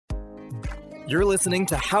You're listening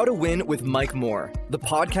to How to Win with Mike Moore, the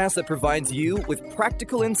podcast that provides you with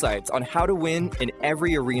practical insights on how to win in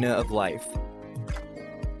every arena of life.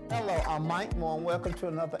 Hello, I'm Mike Moore, and welcome to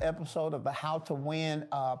another episode of the How to Win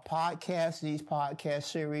podcast. These podcast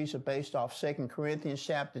series are based off 2 Corinthians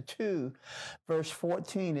chapter 2, verse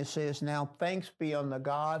 14. It says, "Now thanks be unto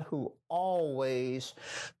God who always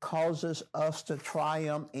causes us to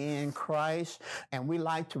triumph in Christ." And we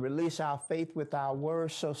like to release our faith with our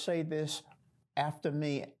words. So say this after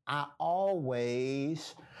me: I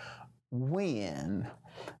always win.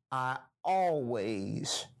 I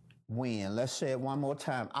always win. Let's say it one more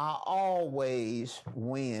time. I always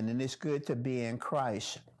win, and it's good to be in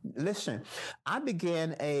Christ. Listen, I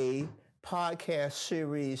began a podcast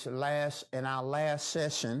series in our last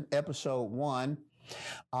session, episode 1,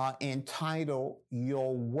 entitled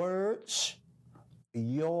 "Your Words,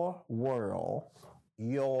 Your World."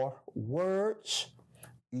 Your words,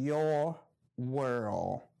 your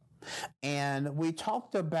world. And we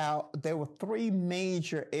talked about, there were 3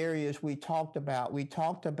 major areas we talked about. We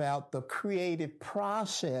talked about the creative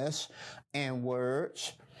process and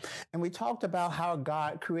words. And we talked about how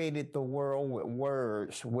God created the world with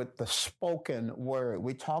words, with the spoken word.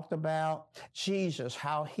 We talked about Jesus,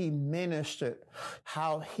 how he ministered,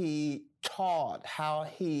 how he taught, how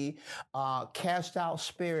he cast out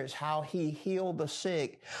spirits, how he healed the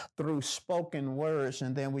sick through spoken words.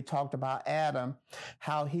 And then we talked about Adam,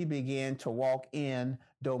 how he began to walk in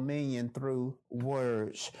dominion through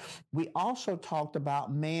words. We also talked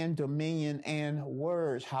about man, dominion, and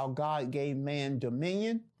words, how God gave man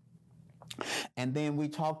dominion. And then we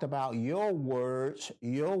talked about your words,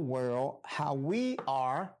 your world, how we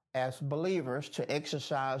are as believers to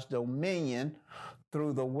exercise dominion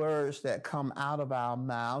through the words that come out of our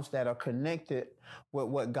mouths that are connected with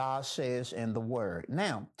what God says in the word.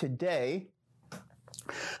 Now, today,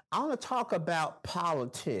 I want to talk about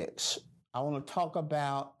politics. I want to talk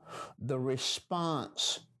about the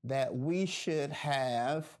response that we should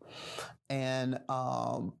have and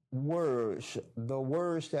words, the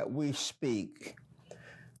words that we speak.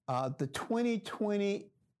 The 2020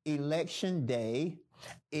 election day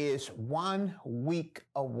is 1 week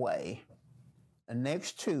away.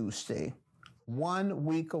 Next Tuesday, 1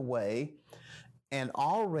 week away, and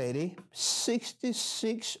already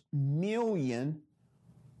 66 million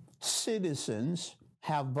citizens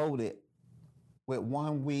have voted with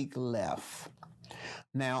 1 week left.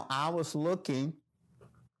 Now, I was looking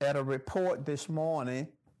at a report this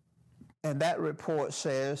morning, and that report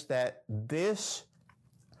says that this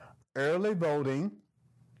early voting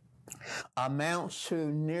amounts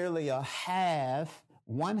to nearly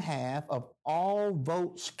one half of all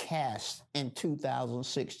votes cast in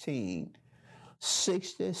 2016.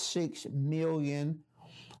 66 million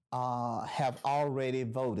have already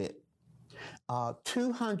voted.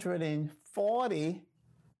 240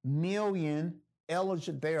 million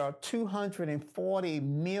eligible. There are 240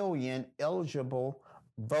 million eligible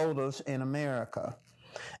voters in America.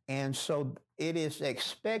 And so it is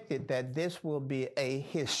expected that this will be a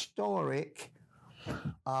historic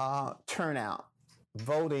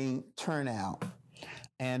voting turnout.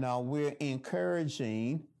 And we're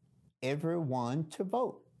encouraging everyone to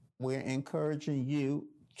vote. We're encouraging you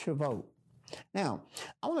to vote. Now,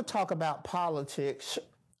 I want to talk about politics.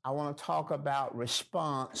 I want to talk about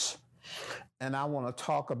response. And I want to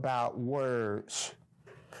talk about words.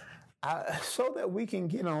 So that we can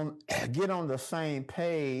get on the same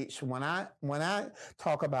page. When I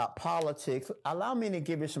talk about politics, allow me to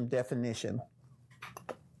give you some definition.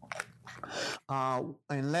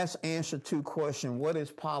 And let's answer 2 questions. What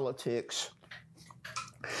is politics?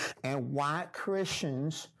 And why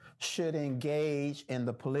Christians should engage in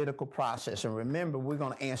the political process. And remember, we're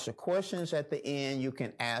going to answer questions at the end. You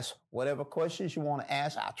can ask whatever questions you want to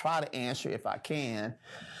ask. I'll try to answer if I can.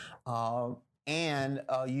 And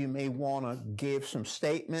you may want to give some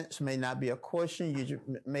statements. May not be a question. You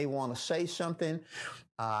may want to say something.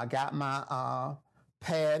 I got my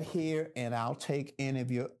pad here, and I'll take any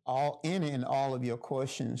and all of your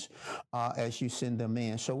questions as you send them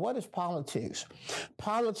in. So what is politics?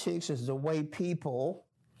 Politics is the way people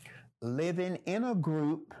living in a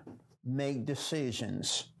group make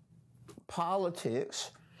decisions. Politics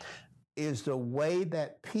is the way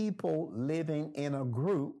that people living in a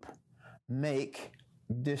group make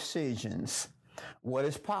decisions. What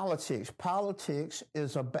is politics? Politics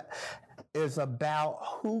is about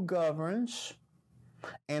who governs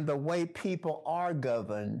and the way people are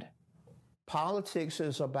governed. Politics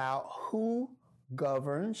is about who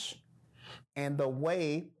governs and the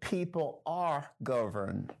way people are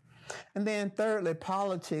governed. And then thirdly,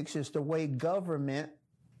 politics is the way government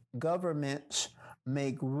governments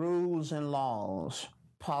make rules and laws.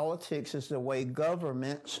 Politics is the way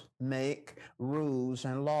governments make rules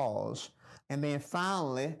and laws. And then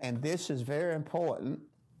finally, and this is very important,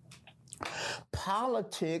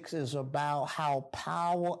 politics is about how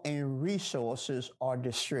power and resources are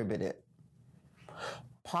distributed.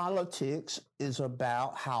 Politics is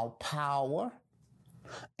about how power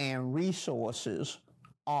and resources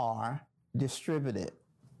are distributed.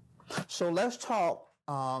 So let's talk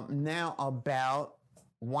now about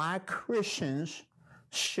why Christians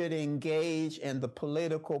should engage in the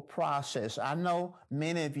political process. I know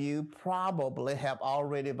many of you probably have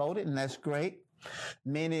already voted, and that's great.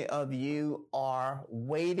 Many of you are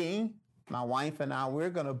waiting. My wife and I, we're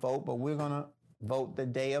going to vote, but we're going to vote the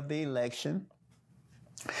day of the election.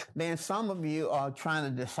 Then some of you are trying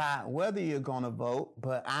to decide whether you're going to vote,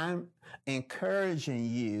 but I'm encouraging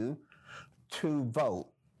you to vote.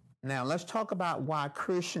 Now, let's talk about why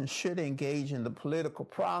Christians should engage in the political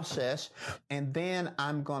process. And then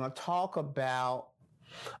I'm going to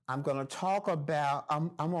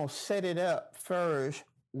set it up first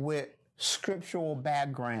with scriptural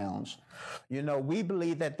backgrounds. You know, we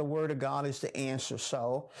believe that the Word of God is the answer.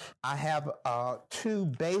 So I have two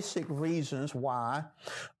basic reasons why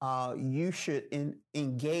you should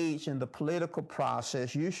engage in the political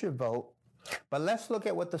process. You should vote. But let's look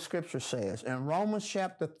at what the scripture says. In Romans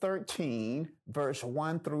chapter 13, verse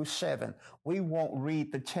 1 through 7, we won't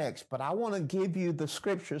read the text, but I want to give you the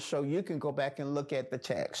scripture so you can go back and look at the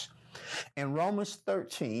text. In Romans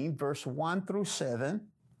 13, verse 1 through 7,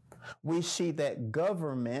 we see that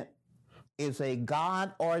government is a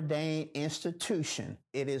God-ordained institution.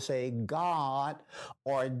 It is a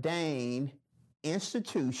God-ordained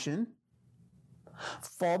institution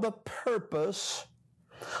for the purpose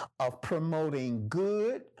of promoting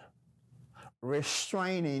good,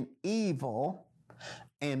 restraining evil,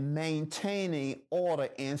 and maintaining order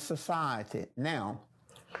in society. Now,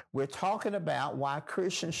 we're talking about why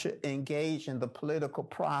Christians should engage in the political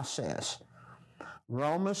process.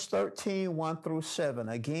 Romans 13, 1 through 7.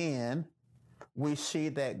 Again, we see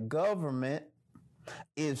that government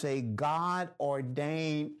is a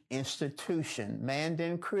God-ordained institution. Man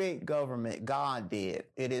didn't create government, God did.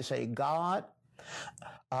 It is a God-ordained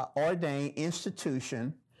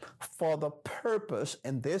institution for the purpose,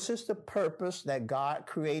 and this is the purpose that God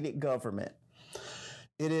created government.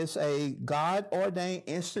 It is a God-ordained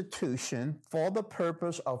institution for the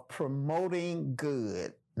purpose of promoting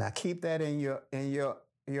good. Now keep that in your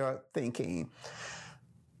thinking.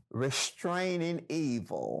 Restraining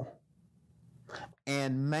evil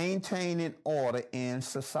and maintaining order in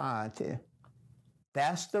society.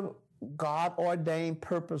 That's the God-ordained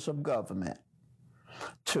purpose of government.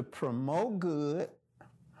 To promote good,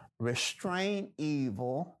 restrain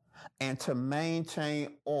evil, and to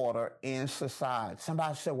maintain order in society.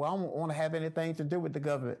 Somebody said, well, I don't want to have anything to do with the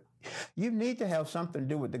government. You need to have something to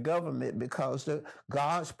do with the government because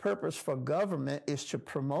God's purpose for government is to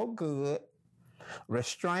promote good,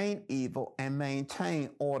 restrain evil, and maintain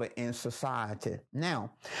order in society.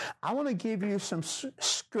 Now, I want to give you some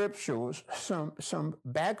scriptures, some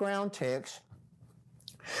background text,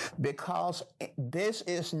 because this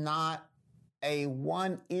is not a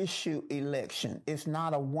one-issue election. It's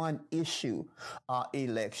not a one-issue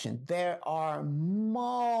election. There are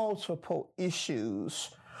multiple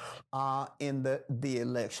issues in the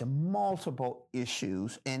election, multiple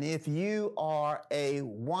issues. And if you are a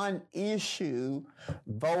one-issue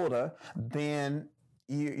voter, then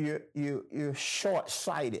you're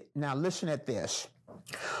short-sighted. Now listen at this.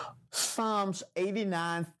 Psalms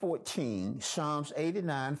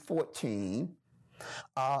 89:14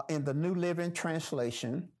 in the New Living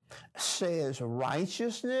Translation says,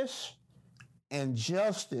 righteousness and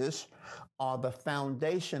justice are the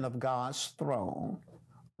foundation of God's throne.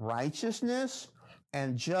 Righteousness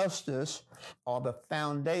and justice are the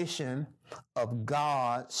foundation of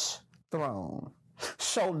God's throne.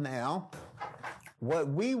 So now, what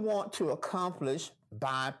we want to accomplish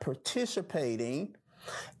by participating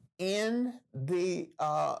in the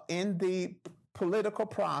political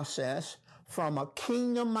process from a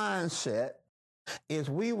kingdom mindset is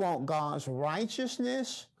we want God's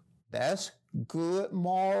righteousness, that's good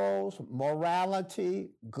morals,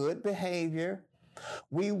 morality, good behavior.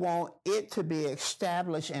 We want it to be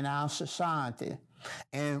established in our society.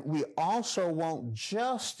 And we also want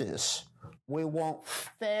justice. We want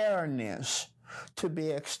fairness to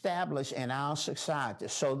be established in our society.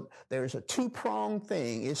 So there's a two-pronged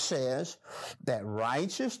thing. It says that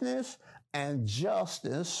righteousness and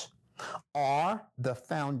justice are the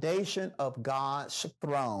foundation of God's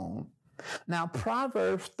throne. Now,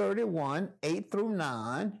 Proverbs 31, 8 through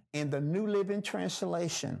 9 in the New Living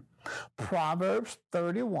Translation. Proverbs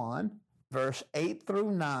 31, verse 8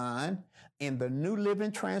 through 9 in the New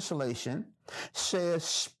Living Translation says,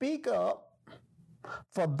 "Speak up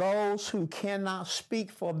for those who cannot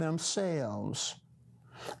speak for themselves.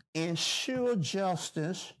 Ensure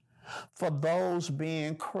justice for those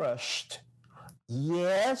being crushed.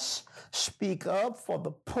 Yes, speak up for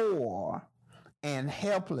the poor and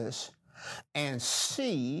helpless and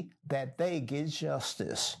see that they get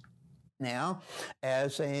justice." Now,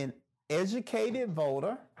 as an educated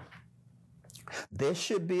voter, this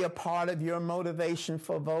should be a part of your motivation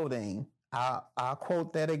for voting. I'll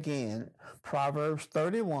quote that again. Proverbs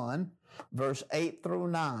 31, verse 8 through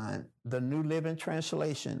 9, the New Living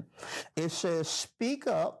Translation. It says, "Speak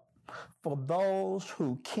up for those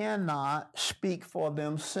who cannot speak for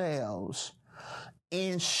themselves.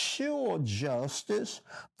 Ensure justice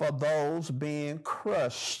for those being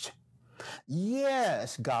crushed.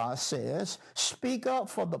 Yes," God says, "speak up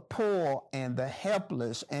for the poor and the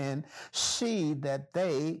helpless and see that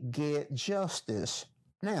they get justice."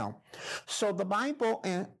 Now, so the Bible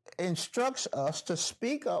instructs us to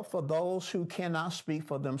speak up for those who cannot speak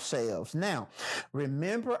for themselves. Now,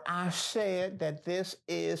 remember I said that this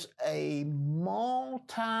is a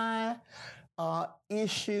multi-issue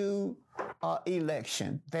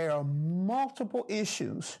election. There are multiple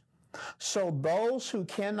issues. So those who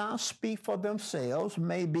cannot speak for themselves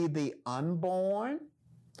may be the unborn.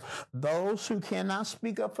 Those who cannot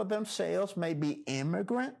speak up for themselves may be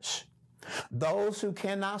immigrants. Those who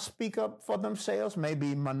cannot speak up for themselves may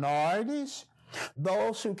be minorities.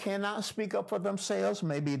 Those who cannot speak up for themselves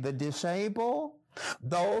may be the disabled.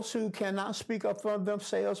 Those who cannot speak up for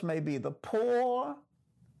themselves may be the poor.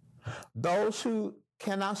 Those who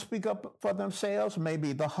cannot speak up for themselves may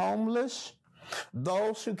be the homeless.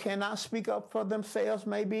 Those who cannot speak up for themselves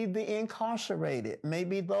may be the incarcerated,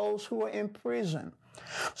 maybe those who are in prison.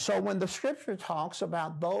 So when the scripture talks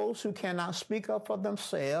about those who cannot speak up for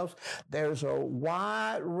themselves, there's a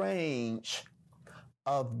wide range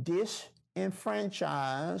of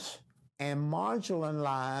disenfranchised and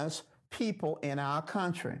marginalized people in our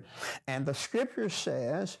country. And the scripture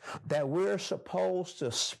says that we're supposed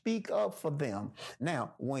to speak up for them.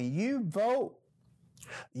 Now, when you vote,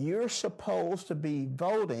 you're supposed to be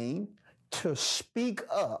voting to speak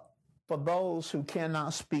up for those who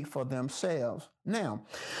cannot speak for themselves. Now,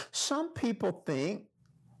 some people think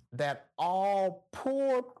that all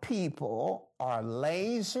poor people are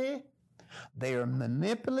lazy, they are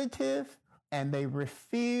manipulative, and they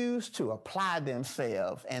refuse to apply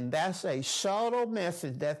themselves. And that's a subtle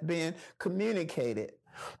message that's been communicated,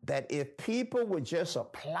 that if people would just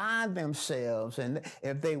apply themselves and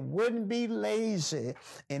if they wouldn't be lazy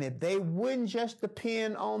and if they wouldn't just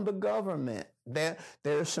depend on the government,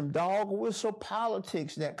 there's some dog whistle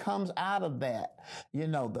politics that comes out of that. You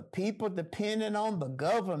know, the people depending on the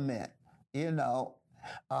government, you know,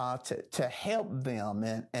 to help them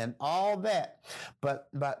and all that. But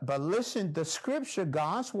listen, the scripture,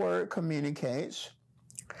 God's word communicates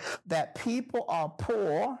that people are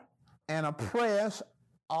poor and oppressed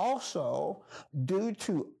also due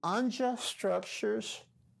to unjust structures,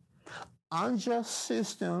 unjust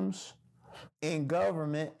systems in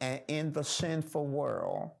government and in the sinful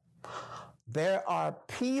world. There are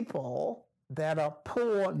people that are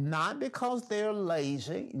poor not because they're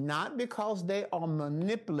lazy, not because they are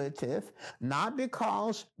manipulative, not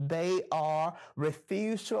because they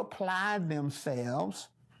refuse to apply themselves.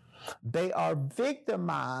 They are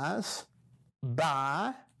victimized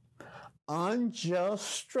by unjust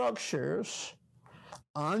structures,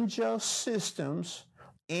 unjust systems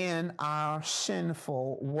in our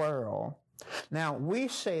sinful world. Now, we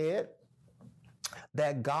said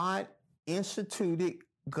that God instituted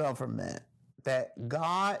government, that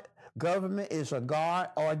government is a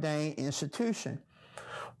God-ordained institution,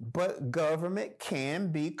 but government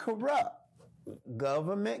can be corrupt.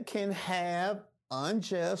 Government can have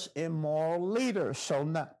unjust, immoral leaders. So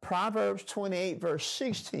now, Proverbs 28, verse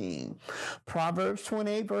 16. Proverbs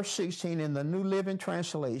 28, verse 16 in the New Living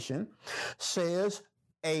Translation says,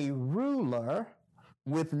 "A ruler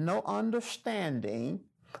with no understanding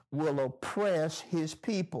will oppress his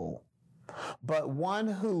people, but one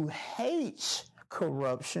who hates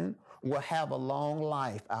corruption will have a long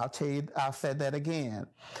life." I'll say that again.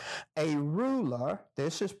 A ruler,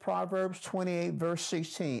 this is Proverbs 28, verse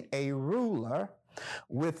 16. A ruler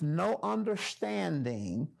with no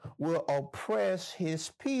understanding will oppress his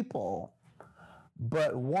people,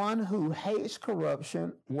 but one who hates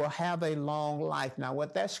corruption will have a long life. Now,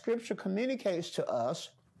 what that scripture communicates to us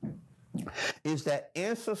is that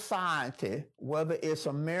in society, whether it's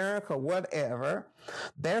America, whatever,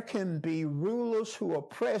 there can be rulers who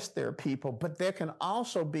oppress their people, but there can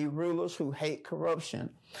also be rulers who hate corruption.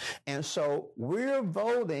 And so we're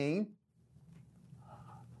voting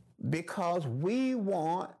because we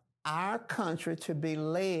want our country to be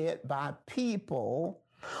led by people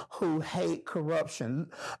who hate corruption.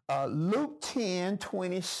 Luke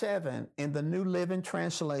 10:27 in the New Living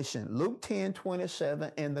Translation. Luke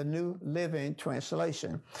 10:27 in the New Living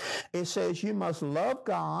Translation. It says, you must love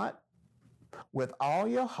God with all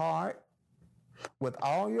your heart, with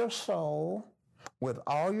all your soul, with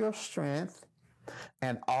all your strength,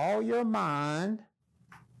 and all your mind.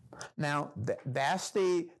 Now, that's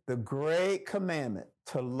the great commandment,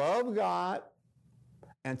 to love God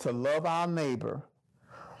and to love our neighbor,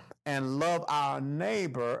 and love our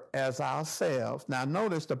neighbor as ourselves. Now,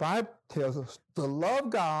 notice the Bible tells us to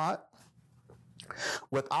love God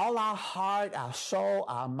with all our heart, our soul,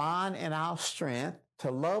 our mind, and our strength,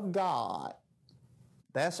 to love God.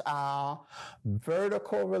 That's our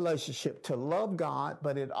vertical relationship, to love God,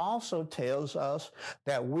 but it also tells us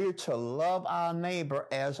that we're to love our neighbor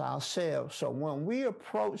as ourselves. So when we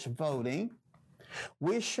approach voting,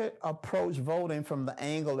 we should approach voting from the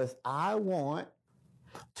angle is I want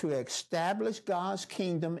to establish God's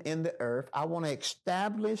kingdom in the earth. I want to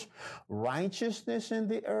establish righteousness in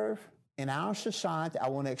the earth, in our society. I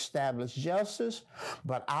want to establish justice,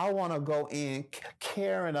 but I want to go in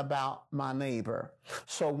caring about my neighbor.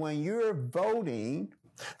 So when you're voting,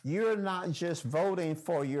 you're not just voting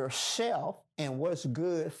for yourself and what's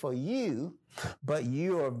good for you, but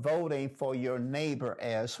you are voting for your neighbor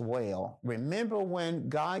as well. Remember when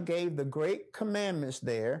God gave the great commandments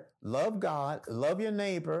there, love God, love your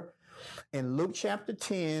neighbor. In Luke chapter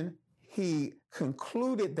 10, he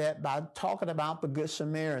concluded that by talking about the Good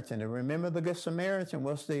Samaritan. And remember, the Good Samaritan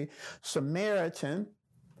was the Samaritan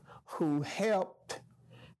who helped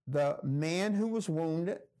the man who was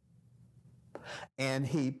wounded, and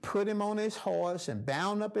he put him on his horse and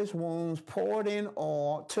bound up his wounds, poured in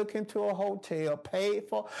oil, took him to a hotel, paid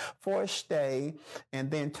for a stay,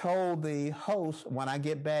 and then told the host, when I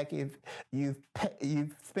get back, if you've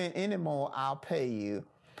spent any more, I'll pay you.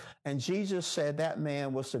 And Jesus said that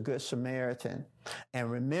man was the Good Samaritan.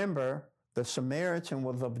 And remember, the Samaritan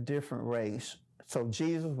was of a different race. So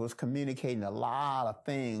Jesus was communicating a lot of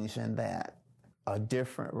things in that. A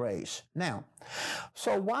different race. Now,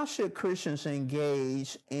 so why should Christians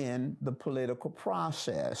engage in the political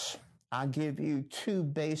process? I'll give you two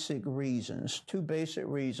basic reasons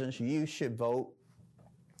you should vote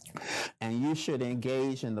and you should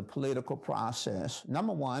engage in the political process.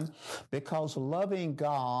 Number one, because loving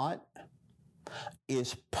God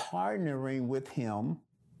is partnering with him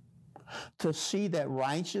to see that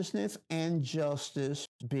righteousness and justice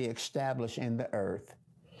be established in the earth.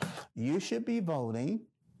 You should be voting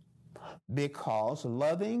because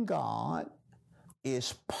loving God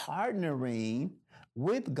is partnering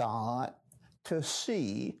with God to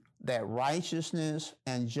see that righteousness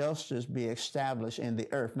and justice be established in the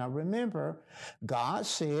earth. Now remember, God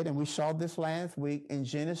said, and we saw this last week in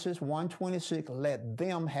Genesis 1:26, let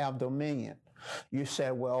them have dominion. You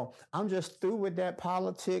say, well, I'm just through with that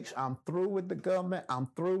politics. I'm through with the government. I'm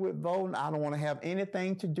through with voting. I don't want to have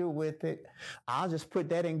anything to do with it. I'll just put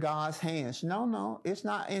that in God's hands. No, it's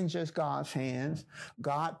not in just God's hands.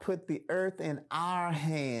 God put the earth in our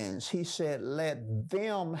hands. He said, let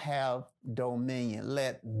them have dominion.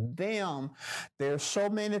 Let them. There's so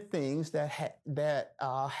many things that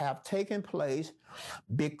have taken place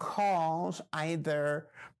because either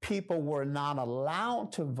people were not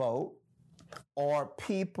allowed to vote, or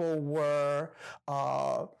people were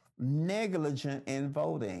negligent in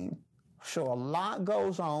voting. So a lot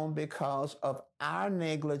goes on because of our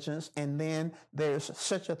negligence, and then there's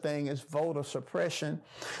such a thing as voter suppression,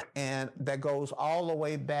 and that goes all the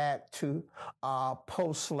way back to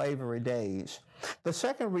post-slavery days. The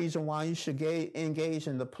second reason why you should engage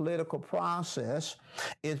in the political process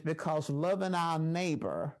is because loving our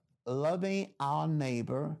neighbor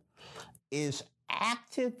is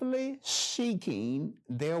actively seeking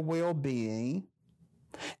their well-being,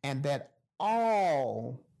 and that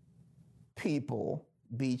all people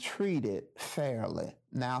be treated fairly.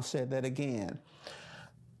 Now I'll say that again.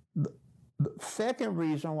 The second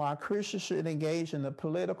reason why Christians should engage in the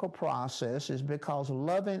political process is because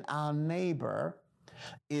loving our neighbor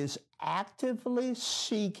is actively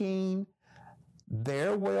seeking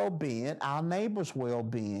their well-being, our neighbor's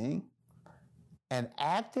well-being, and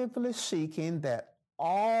actively seeking that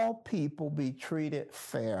all people be treated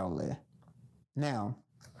fairly. Now,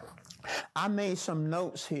 I made some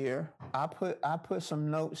notes here. I put some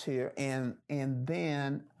notes here, and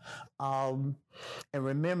then and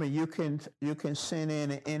remember, you can send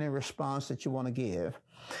in any response that you want to give.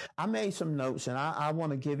 I made some notes, and I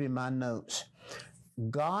want to give you my notes.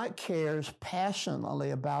 God cares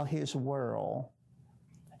passionately about his world.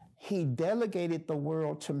 He delegated the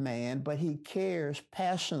world to man, but he cares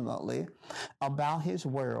passionately about his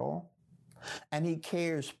world. And he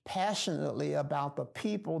cares passionately about the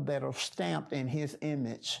people that are stamped in his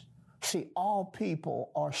image. See, all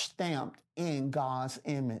people are stamped in God's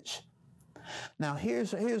image. Now,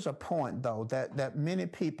 here's a point, though, that many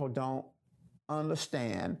people don't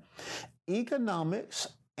understand. Economics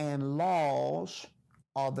and laws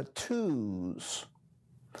are the tools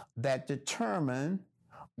that determine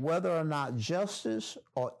whether or not justice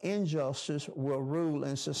or injustice will rule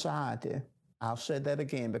in society. I'll say that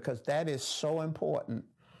again because that is so important.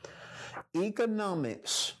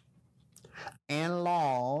 Economics and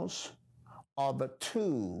laws are the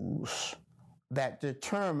tools that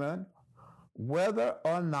determine whether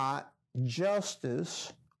or not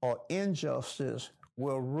justice or injustice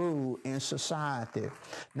will rule in society.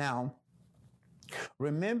 Now,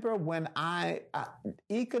 remember when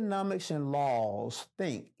economics and laws,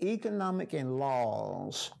 think economic and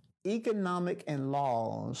laws.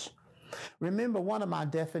 Remember, one of my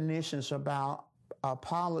definitions about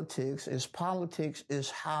politics is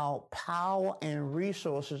how power and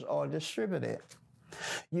resources are distributed.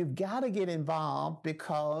 You've got to get involved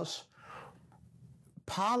because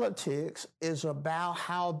politics is about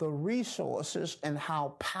how the resources and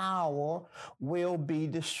how power will be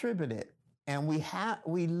distributed. And we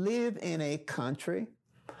live in a country,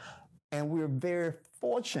 and we're very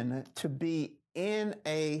fortunate to be in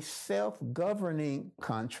a self-governing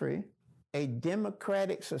country, a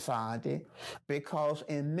democratic society, because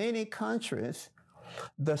in many countries,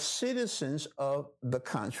 the citizens of the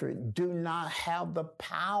country do not have the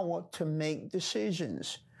power to make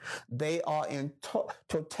decisions. They are in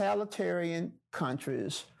totalitarian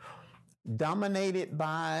countries dominated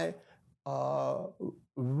by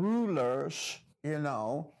rulers,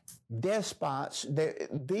 despots.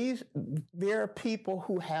 There are people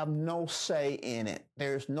who have no say in it.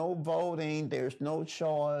 There's no voting. There's no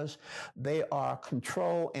choice. They are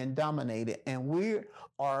controlled and dominated. And we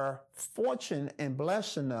are fortunate and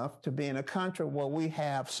blessed enough to be in a country where we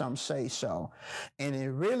have some say so. And it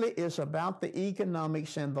really is about the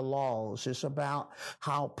economics and the laws. It's about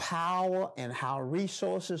how power and how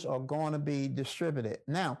resources are going to be distributed.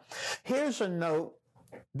 Now, here's a note,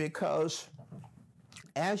 because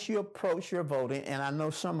as you approach your voting, and I know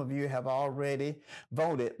some of you have already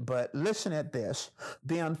voted, but listen at this.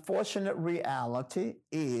 The unfortunate reality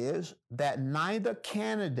is that neither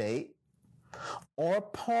candidate or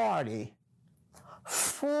party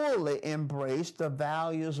fully embrace the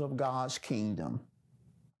values of God's kingdom.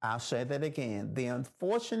 I'll say that again. The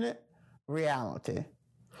unfortunate reality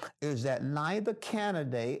is that neither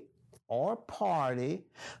candidate or party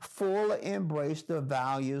fully embrace the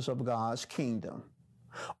values of God's kingdom.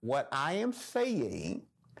 What I am saying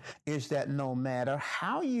is that no matter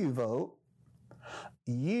how you vote,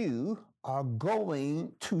 you are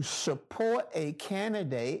going to support a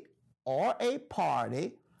candidate or a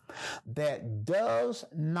party that does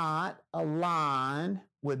not align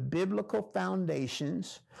with biblical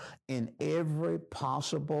foundations in every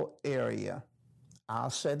possible area. I'll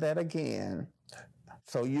say that again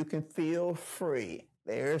so you can feel free.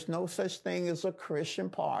 There's no such thing as a Christian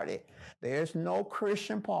party. There's no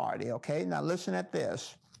Christian party, okay? Now listen at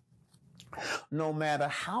this. No matter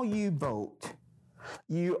how you vote,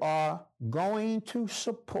 you are going to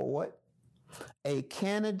support a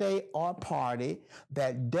candidate or party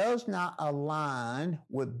that does not align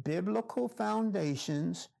with biblical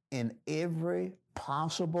foundations in every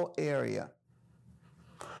possible area.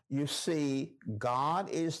 You see, God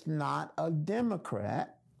is not a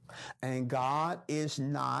Democrat, and God is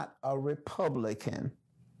not a Republican.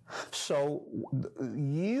 So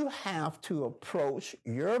you have to approach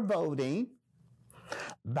your voting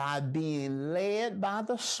by being led by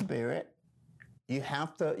the Spirit. You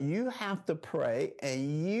have to pray,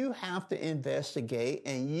 and you have to investigate,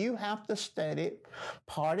 and you have to study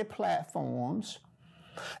party platforms.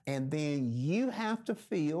 And then you have to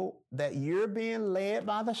feel that you're being led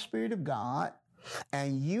by the Spirit of God,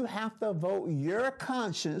 and you have to vote your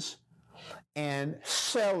conscience and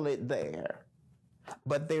settle it there.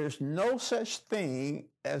 But there's no such thing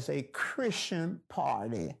as a Christian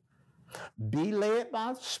party. Be led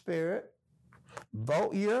by the Spirit,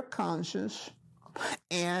 vote your conscience,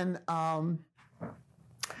 and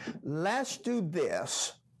let's do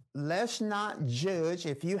this. let's not judge.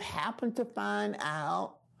 If you happen to find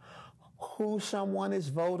out who someone is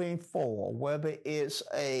voting for, whether it's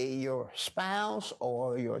your spouse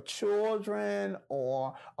or your children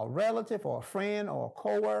or a relative or a friend or a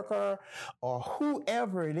coworker or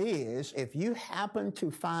whoever it is, if you happen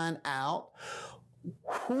to find out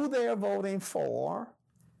who they're voting for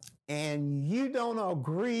and you don't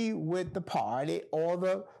agree with the party or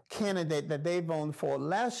the candidate that they voted for,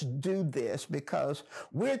 let's do this, because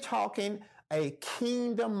we're talking a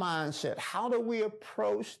kingdom mindset. How do we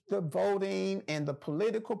approach the voting and the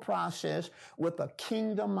political process with a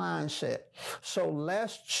kingdom mindset? So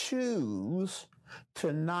let's choose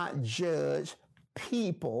to not judge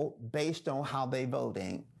people based on how they're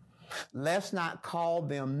voting. Let's not call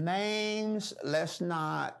them names. Let's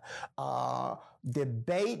not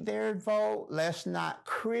debate their vote. Let's not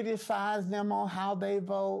criticize them on how they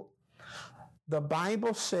vote. The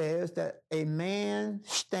Bible says that a man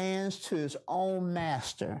stands to his own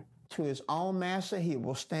master. To his own master, he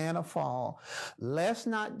will stand or fall. Let's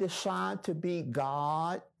not decide to be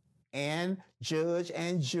God and judge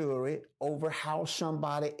and jury over how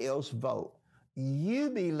somebody else vote.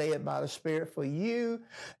 You be led by the Spirit for you.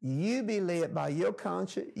 You be led by your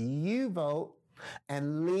conscience. You vote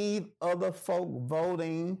and leave other folk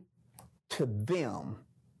voting to them.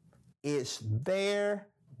 It's their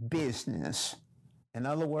business. In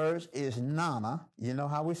other words, it's nana. You know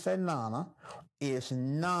how we say nana? It's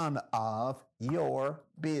none of your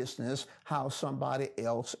business how somebody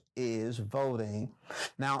else is voting.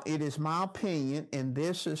 Now, it is my opinion, and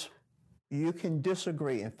this is, you can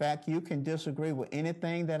disagree. In fact, you can disagree with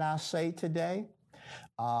anything that I say today,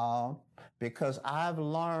 because I've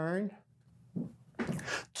learned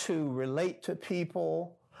to relate to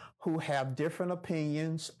people who have different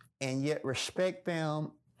opinions and yet respect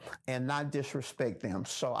them and not disrespect them.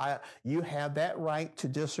 So you have that right to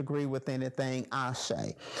disagree with anything I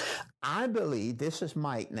say. I believe, this is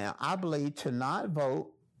Mike now, I believe to not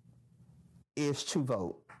vote is to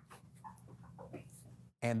vote.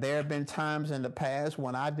 And there have been times in the past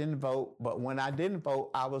when I didn't vote, but when I didn't vote,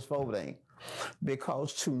 I was voting.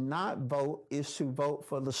 Because to not vote is to vote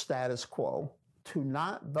for the status quo. To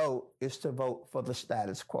not vote is to vote for the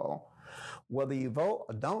status quo. Whether you vote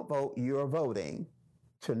or don't vote, you're voting.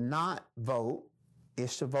 To not vote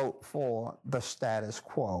is to vote for the status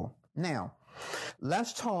quo. Now,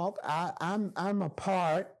 let's talk. I'm a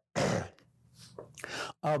part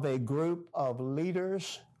of a group of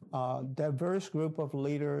leaders, diverse group of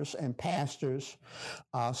leaders and pastors.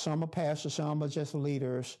 Some are pastors, some are just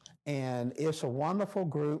leaders, and it's a wonderful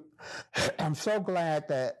group. I'm so glad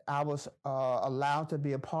that I was allowed to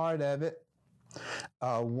be a part of it.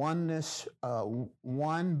 Oneness,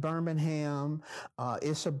 One Birmingham.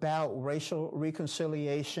 It's about racial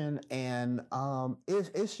reconciliation, and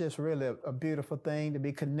it's just really a beautiful thing to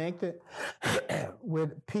be connected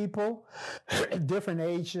with people, different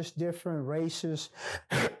ages, different races,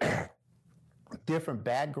 different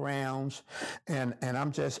backgrounds, and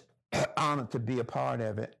I'm just honored to be a part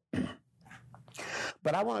of it.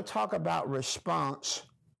 But I want to talk about response.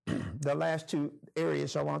 The last two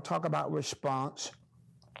areas, I want to talk about response,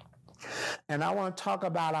 and I want to talk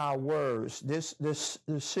about our words. This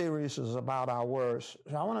series is about our words.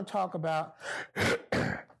 So I want to talk about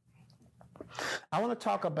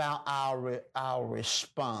our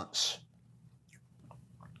response.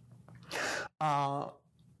 At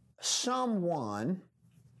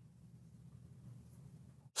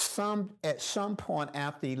some point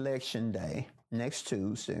after Election Day, next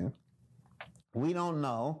Tuesday, we don't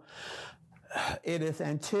know. It is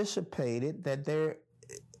anticipated that there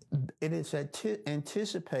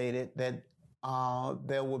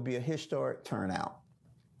will be a historic turnout.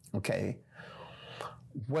 Okay.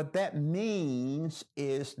 What that means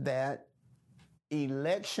is that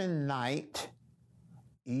election night,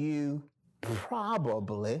 you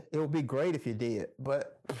probably, it would be great if you did,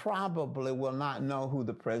 but probably will not know who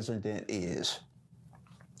the president is.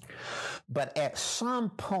 But at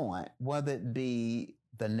some point, whether it be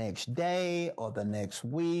the next day or the next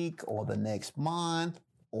week or the next month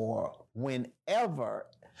or whenever,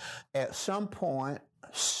 at some point,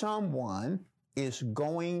 someone is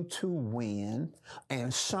going to win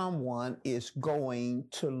and someone is going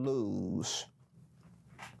to lose.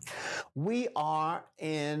 We are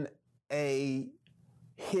in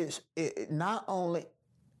not only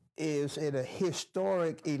is it a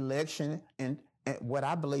historic election and what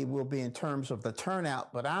I believe will be in terms of the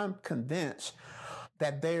turnout, but I'm convinced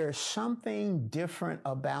that there is something different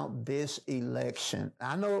about this election.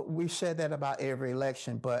 I know we said that about every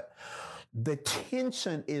election, but the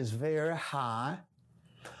tension is very high.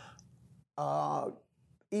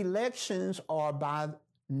 elections are by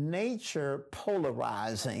nature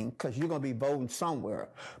polarizing because you're going to be voting somewhere.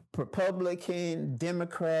 Republican,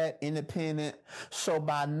 Democrat, Independent. So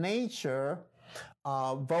by nature,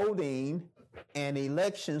 voting and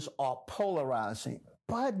elections are polarizing.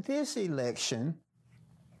 But this election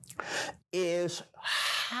is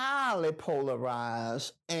highly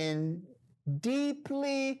polarized and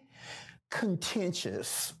deeply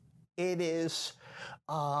contentious. It is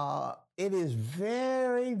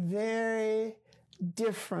very, very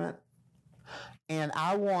different. And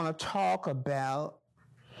I want to talk about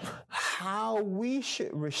how we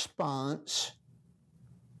should respond,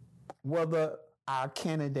 whether our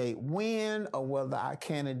candidate win or whether our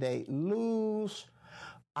candidate lose.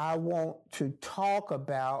 I want to talk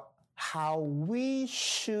about how we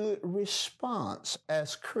should respond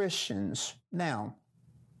as Christians. Now,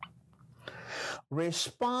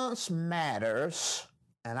 response matters,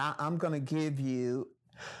 and I'm going to give you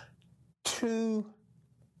 2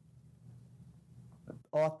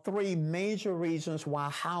 or 3 major reasons why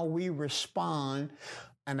how we respond.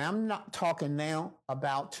 And I'm not talking now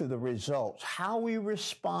about to the results. How we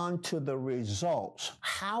respond to the results.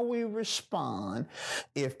 How we respond.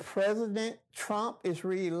 If President Trump is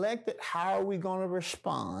reelected, how are we going to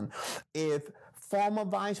respond? If former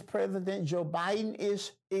Vice President Joe Biden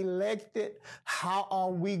is elected, how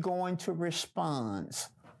are we going to respond?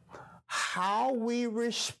 How we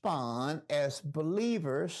respond as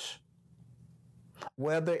believers,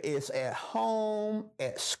 whether it's at home,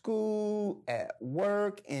 at school, at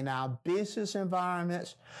work, in our business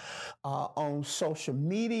environments, on social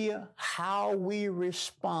media, how we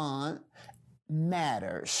respond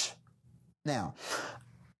matters. Now,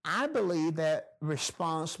 I believe that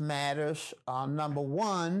response matters, number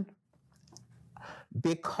one,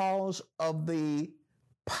 because of the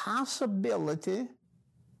possibility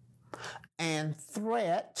and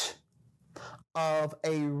threat of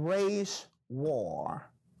a race war.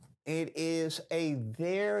 It is a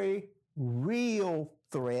very real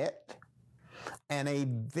threat and a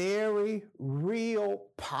very real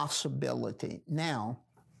possibility. Now,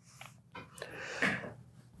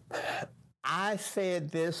 I said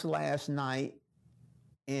this last night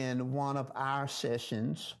in one of our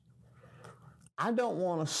sessions. I don't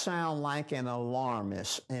want to sound like an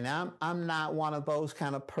alarmist, and I'm not one of those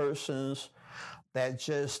kind of persons that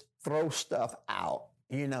just throw stuff out,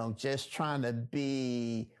 just trying to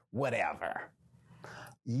be whatever.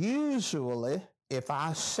 Usually, if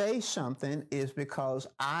I say something, it's because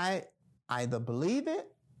I either believe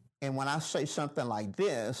it, and when I say something like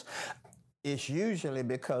this, it's usually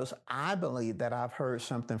because I believe that I've heard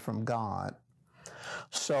something from God.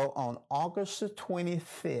 So on August the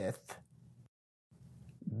 25th,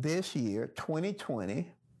 this year, 2020,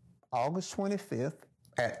 August 25th,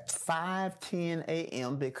 at 5:10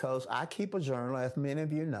 a.m., because I keep a journal, as many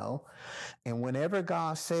of you know, and whenever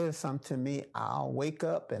God says something to me, I'll wake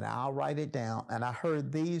up and I'll write it down. And I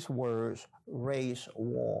heard these words, race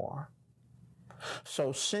war.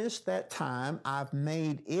 So since that time, I've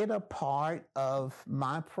made it a part of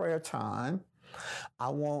my prayer time. I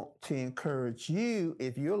want to encourage you,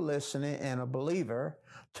 if you're listening and a believer,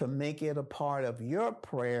 to make it a part of your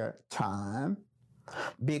prayer time,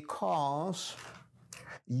 because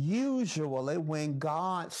usually when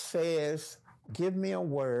God says, give me a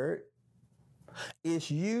word, it's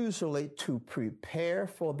usually to prepare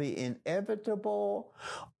for the inevitable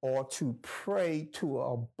or to pray to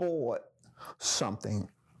abort something.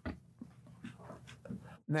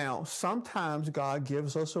 Now, sometimes God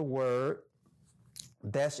gives us a word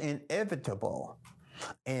that's inevitable.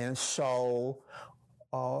 And so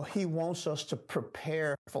he wants us to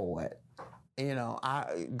prepare for it.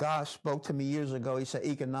 God spoke to me years ago. He said,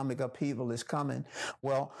 economic upheaval is coming.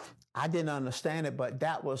 Well, I didn't understand it, but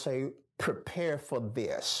that was a prepare for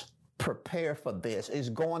this. Prepare for this. It's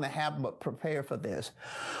going to happen, but prepare for this.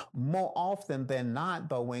 More often than not,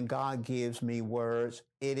 though, when God gives me words,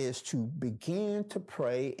 it is to begin to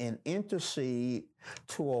pray and intercede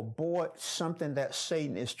to abort something that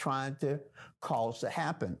Satan is trying to cause to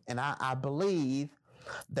happen. And I believe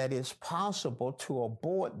that it's possible to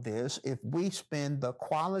abort this if we spend the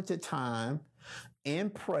quality time in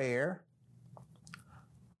prayer,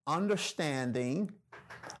 understanding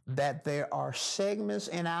that there are segments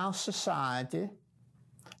in our society,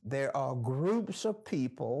 there are groups of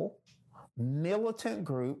people, militant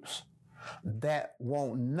groups, that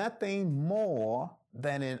want nothing more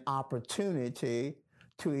than an opportunity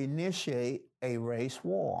to initiate a race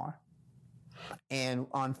war. And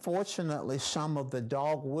unfortunately, some of the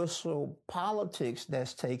dog whistle politics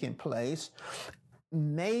that's taking place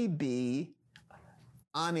may be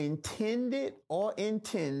unintended or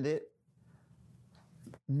intended,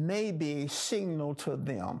 may be a signal to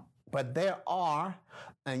them. But there are,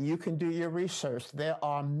 and you can do your research, there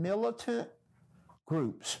are militant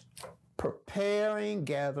groups preparing,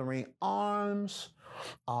 gathering arms,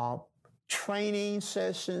 training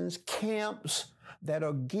sessions, camps that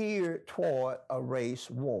are geared toward a race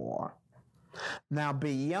war. Now,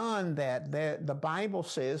 beyond that, the Bible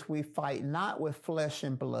says we fight not with flesh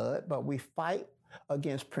and blood, but we fight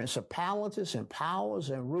against principalities and powers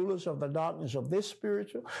and rulers of the darkness of this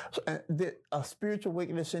spiritual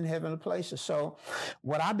wickedness in heavenly places. So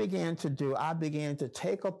what I began to do, I began to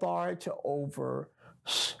take authority over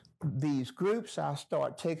these groups. I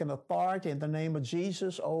start taking authority in the name of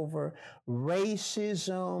Jesus over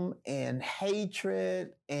racism and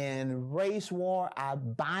hatred and race war. I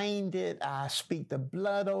bind it. I speak the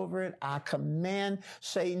blood over it. I command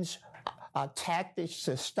Satan's tactics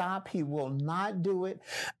to stop. He will not do it.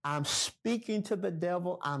 I'm speaking to the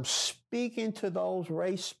devil. I'm speaking to those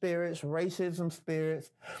race spirits, racism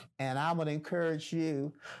spirits, and I would encourage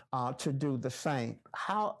you to do the same.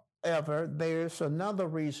 However, there's another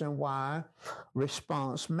reason why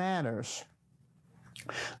response matters.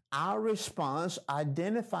 Our response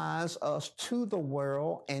identifies us to the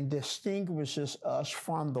world and distinguishes us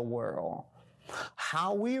from the world.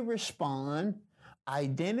 How we respond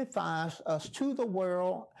identifies us to the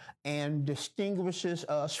world and distinguishes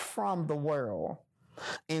us from the world.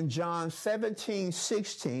 In John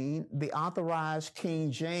 17:16, the Authorized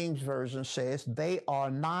King James Version says, "They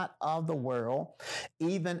are not of the world,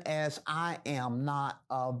 even as I am not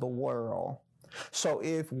of the world." So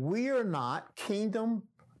if we're not kingdom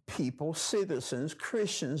people, citizens,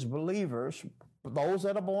 Christians, believers, those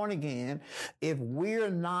that are born again, if we're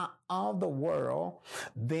not of the world,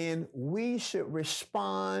 then we should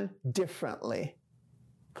respond differently.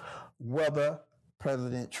 Whether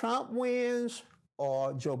President Trump wins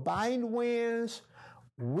or Joe Biden wins,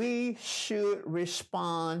 we should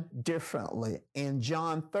respond differently. In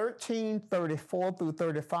John 13:34 through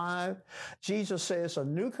 35, Jesus says, "A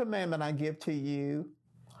new commandment I give to you,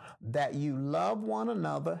 that you love one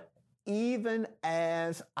another, even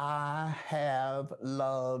as I have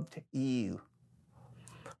loved you.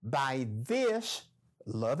 By this,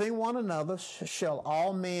 loving one another, shall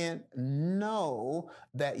all men know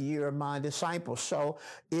that you're my disciples." So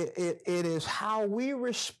it is how we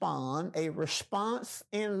respond, a response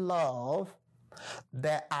in love,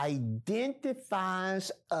 that identifies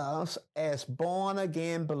us as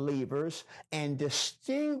born-again believers and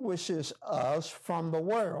distinguishes us from the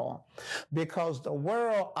world, because the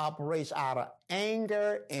world operates out of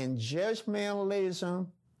anger and judgmentalism.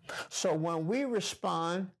 So when we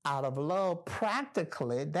respond out of love,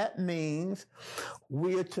 practically, that means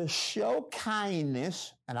we're to show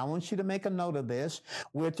kindness, and I want you to make a note of this,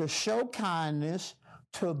 we're to show kindness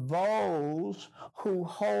to those who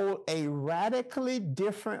hold a radically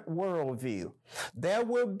different worldview. There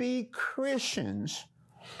will be Christians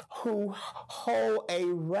who hold a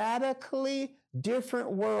radically different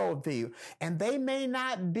worldview, and they may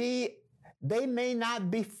not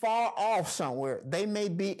be far off somewhere. They may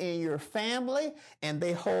be in your family and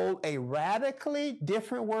they hold a radically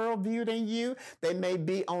different worldview than you. They may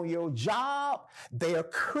be on your job. They are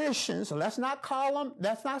Christians. Let's not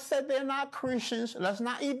say they're not Christians. Let's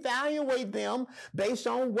not evaluate them based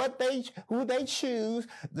on who they choose.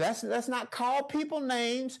 Let's not call people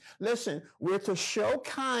names. Listen, we're to show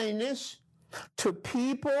kindness to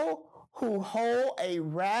people who hold a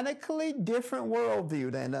radically different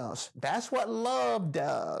worldview than us. That's what love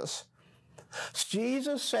does.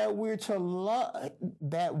 Jesus said we're to love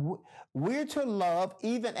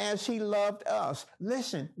even as he loved us.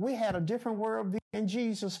 Listen, we had a different worldview in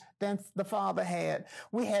Jesus than the Father had.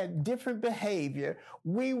 We had different behavior.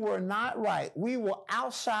 We were not right. We were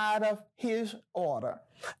outside of his order.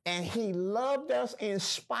 And he loved us in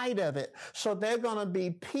spite of it. So there are going to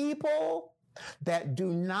be people that do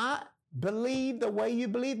not believe the way you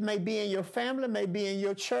believe, may be in your family, may be in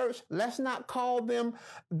your church. Let's not call them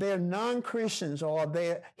they're non-Christians or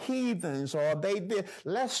they're heathens or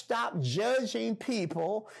let's stop judging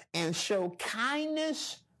people and show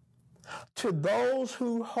kindness to those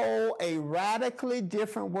who hold a radically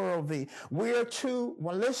different worldview. We're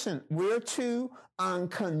to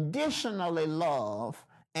unconditionally love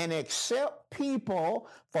and accept people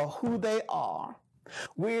for who they are.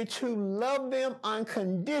 We're to love them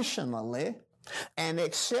unconditionally. and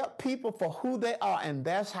accept people for who they are. And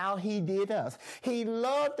that's how he did us. He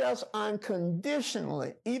loved us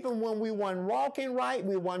unconditionally. Even when we weren't walking right,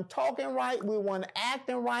 we weren't talking right, we weren't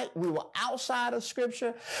acting right, we were outside of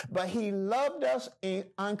Scripture, but he loved us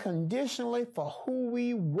unconditionally for who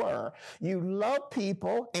we were. You love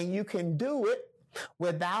people, and you can do it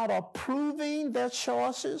without approving their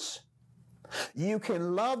choices. You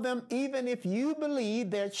can love them even if you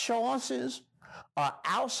believe their choices are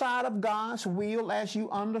outside of God's will as you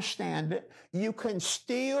understand it. You can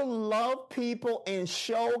still love people and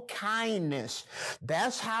show kindness.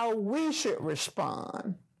 That's how we should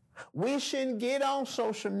respond. We shouldn't get on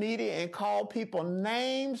social media and call people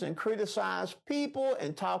names and criticize people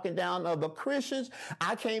and talking down other Christians.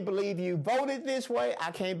 I can't believe you voted this way.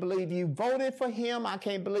 I can't believe you voted for him. I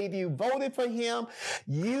can't believe you voted for him.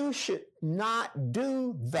 You should not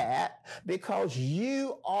do that because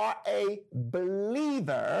you are a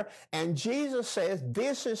believer. And Jesus says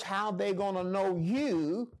this is how they're going to know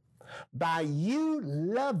you, by you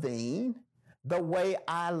loving the way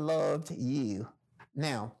I loved you.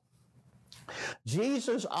 Now,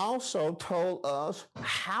 Jesus also told us,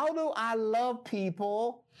 how do I love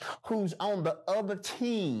people who's on the other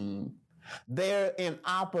team? They're in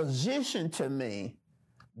opposition to me.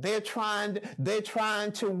 They're trying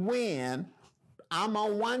to win. I'm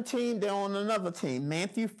on one team, they're on another team.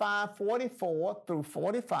 Matthew 5:44 through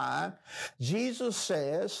 45, Jesus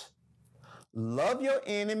says, love your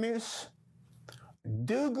enemies,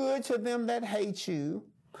 do good to them that hate you,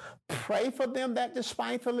 pray for them that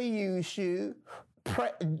despitefully use you.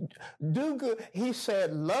 Do good. He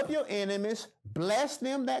said, love your enemies, bless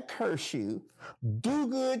them that curse you, do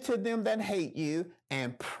good to them that hate you,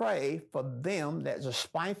 and pray for them that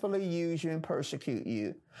despitefully use you and persecute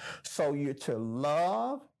you. So you're to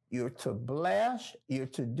love, you're to bless, you're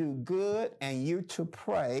to do good, and you're to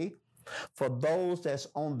pray for those that's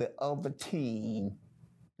on the other team.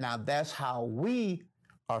 Now that's how we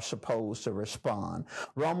are supposed to respond.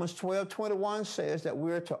 Romans 12:21 says that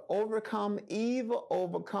we're to overcome evil,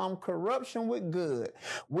 overcome corruption with good.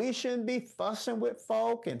 We shouldn't be fussing with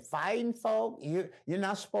folk and fighting folk. You're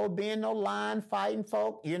not supposed to be in no line fighting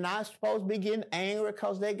folk. You're not supposed to be getting angry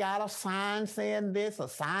because they got a sign saying this, a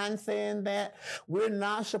sign saying that. We're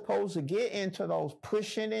not supposed to get into those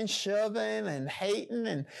pushing and shoving and hating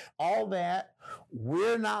and all that.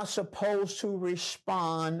 We're not supposed to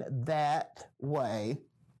respond that way.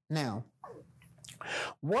 Now,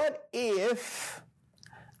 what if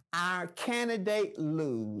our candidate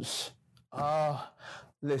lose?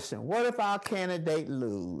 Listen, what if our candidate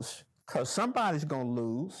lose? Because somebody's going to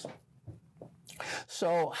lose.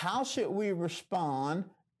 So how should we respond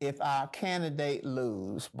if our candidate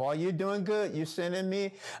lose? Boy, you're doing good. You're sending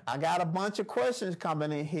me. I got a bunch of questions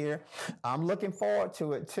coming in here. I'm looking forward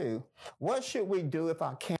to it too. What should we do if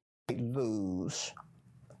our candidate lose?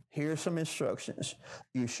 Here's some instructions.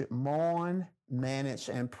 You should mourn, manage,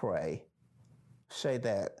 and pray. Say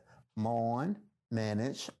that. Mourn,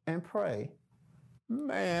 manage, and pray.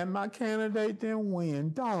 Man, my candidate didn't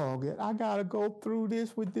win. Dog it. I got to go through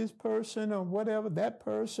this with this person or whatever, that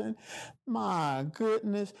person. My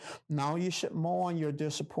goodness. No, you should mourn your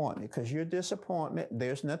disappointment because your disappointment,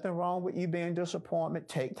 there's nothing wrong with you being disappointed.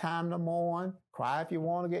 Take time to mourn. Cry if you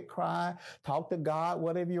want to get cry. Talk to God,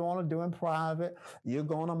 whatever you want to do in private. You're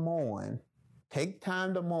going to mourn. Take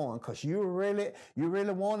time to mourn because you really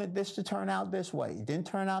wanted this to turn out this way. It didn't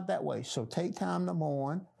turn out that way. So take time to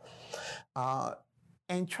mourn.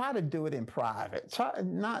 And try to do it in private.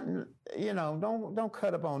 Don't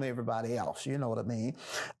cut up on everybody else. You know what I mean?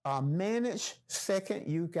 Second,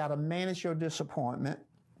 you got to manage your disappointment.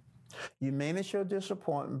 You manage your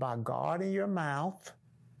disappointment by guarding your mouth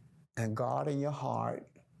and guarding your heart.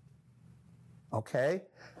 Okay?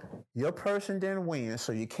 Your person didn't win,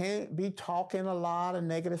 so you can't be talking a lot of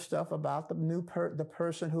negative stuff about the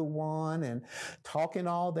person who won and talking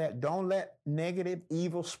all that. Don't let negative,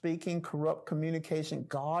 evil speaking, corrupt communication.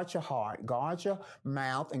 Guard your heart, guard your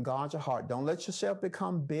mouth, and guard your heart. Don't let yourself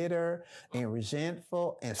become bitter and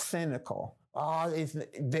resentful and cynical. Oh,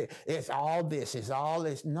 it's all this. It's all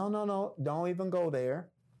this. No. Don't even go there.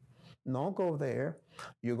 Don't go there.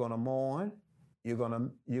 You're going to mourn. You're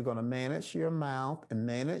gonna manage your mouth and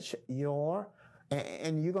manage and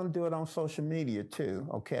you're gonna do it on social media too.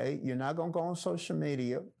 Okay, you're not gonna go on social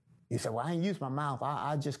media. You say, "Well, I ain't use my mouth.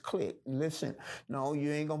 I just click." Listen, no,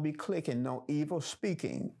 you ain't gonna be clicking. No evil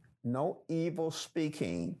speaking. No evil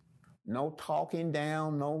speaking. No talking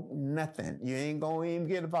down. No nothing. You ain't gonna even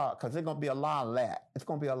get involved because there's gonna be a lot of that. It's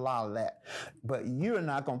gonna be a lot of that. But you're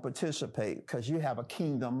not gonna participate because you have a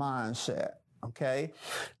kingdom mindset. Okay,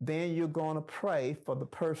 then you're going to pray for the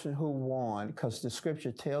person who won, because the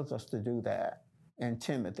scripture tells us to do that. And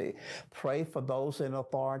Timothy, pray for those in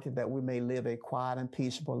authority that we may live a quiet and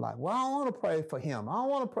peaceable life. Well, I don't want to pray for him. I don't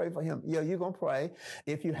want to pray for him. Yeah, you're going to pray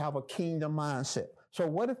if you have a kingdom mindset. So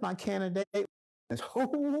what if my candidate is,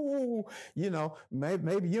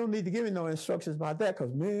 maybe you don't need to give me no instructions about that,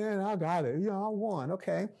 because, man, I got it. I won.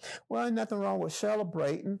 Okay. Well, nothing wrong with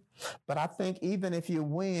celebrating. But I think even if you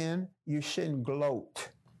win, you shouldn't gloat.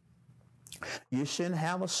 You shouldn't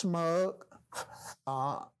have a smug,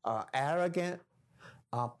 arrogant,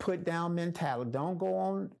 put down mentality. Don't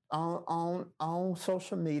go on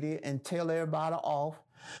social media and tell everybody off.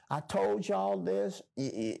 I told y'all this.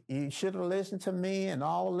 You should have listened to me and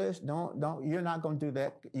all this. Don't. You're not going to do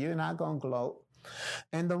that. You're not going to gloat.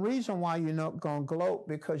 And the reason why you're not going to gloat,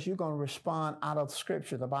 because you're going to respond out of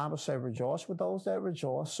Scripture. The Bible says, "Rejoice with those that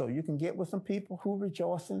rejoice." So you can get with some people who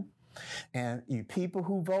rejoicing. And you people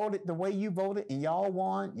who voted the way you voted and y'all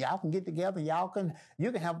won, y'all can get together. You can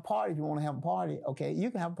have a party if you want to have a party. Okay. You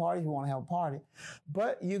can have a party if you want to have a party,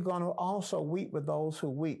 but you're going to also weep with those who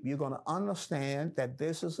weep. You're going to understand that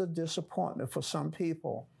this is a disappointment for some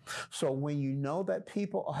people. So when you know that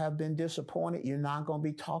people have been disappointed, you're not going to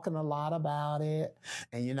be talking a lot about it,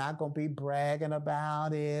 and you're not going to be bragging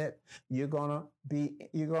about it. You're going to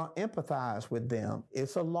empathize with them.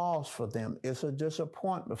 It's a loss for them. It's a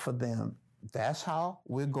disappointment for them. That's how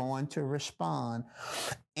we're going to respond.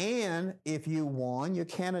 And if you won, your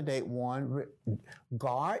candidate won,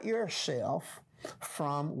 guard yourself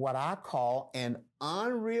from what I call an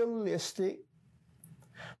unrealistic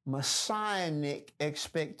messianic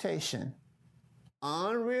expectation.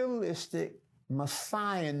 Unrealistic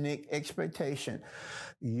messianic expectation.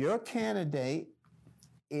 Your candidate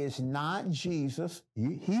is not Jesus.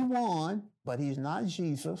 He won, but he's not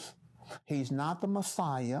Jesus. He's not the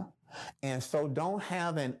Messiah. And so don't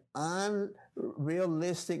have an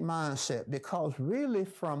unrealistic mindset, because really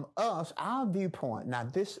from us, our viewpoint, now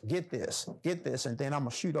get this, and then I'm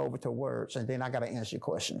going to shoot over to words, and then I got to answer your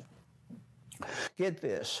question. Get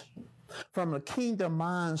this. From a kingdom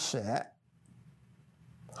mindset,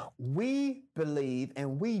 we believe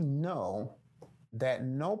and we know that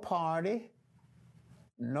no party,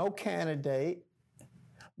 no candidate,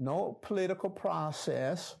 no political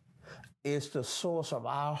process is the source of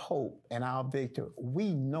our hope and our victory.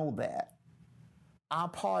 We know that. Our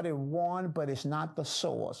party won, but it's not the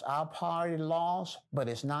source. Our party lost, but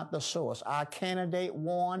it's not the source. Our candidate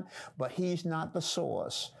won, but he's not the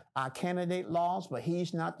source. Our candidate lost, but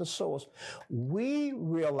he's not the source. We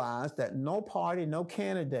realize that no party, no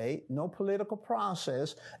candidate, no political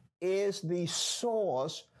process is the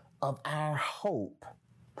source of our hope.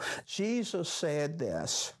 Jesus said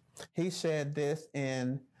this. He said this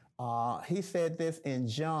in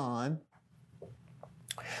John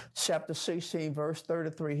chapter 16, verse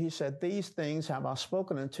 33. He said, "These things have I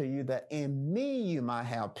spoken unto you, that in me you might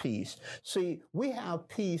have peace." See, we have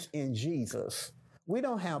peace in Jesus. We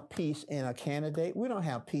don't have peace in a candidate. We don't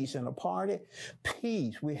have peace in a party.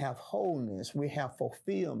 Peace. We have wholeness. We have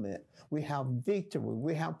fulfillment. We have victory.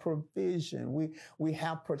 We have provision. We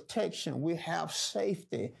have protection. We have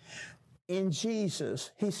safety. In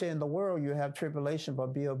Jesus, he said, "In the world you have tribulation,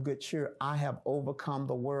 but be of good cheer. I have overcome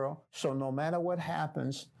the world." So no matter what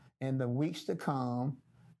happens in the weeks to come,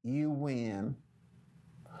 you win.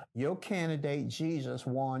 Your candidate, Jesus,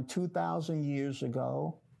 won 2,000 years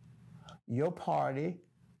ago. Your party,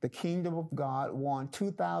 the kingdom of God, won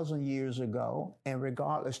 2,000 years ago. And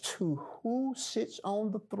regardless to who sits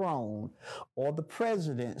on the throne or the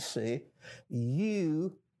presidency,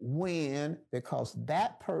 you win, because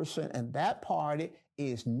that person and that party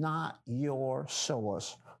is not your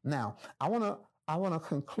source. Now, I want to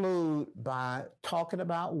conclude by talking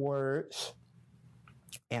about words.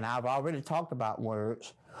 And I've already talked about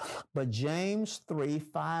words. But James 3,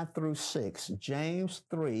 5 through 6. James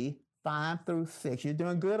 3, 5 through 6. You're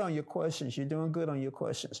doing good on your questions.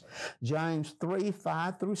 James 3,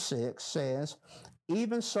 5 through 6 says,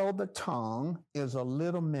 "Even so the tongue is a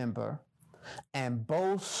little member, and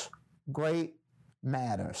boasts great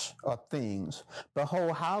matters or things.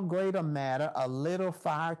 Behold, how great a matter a little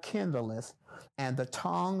fire kindleth, and the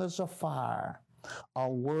tongue is a fire, a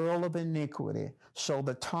world of iniquity. So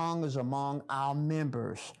the tongue is among our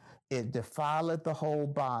members. It defileth the whole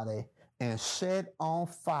body, and set on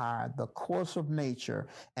fire the course of nature,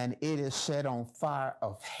 and it is set on fire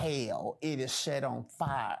of hell." It is set on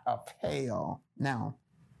fire of hell. Now,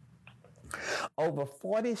 over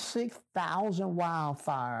 46,000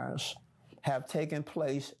 wildfires have taken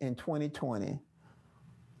place in 2020.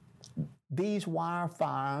 These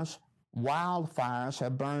wildfires wildfires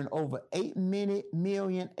have burned over 8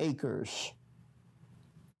 million acres.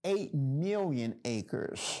 8 million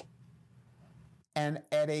acres. And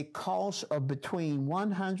at a cost of between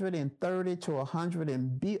 130 to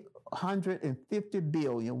 150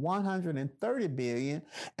 billion, 130 billion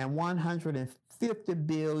and 150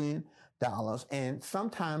 billion dollars. And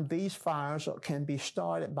sometimes these fires can be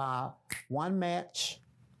started by one match,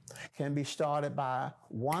 can be started by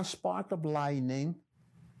one spark of lightning,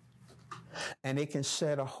 and it can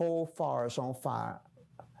set a whole forest on fire.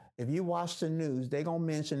 If you watch the news, they're going to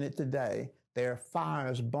mention it today. There are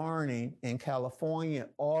fires burning in California,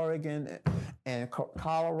 Oregon, and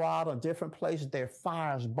Colorado, different places. There are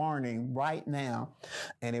fires burning right now,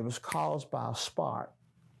 and it was caused by a spark,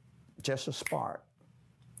 just a spark.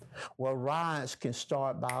 Well, riots can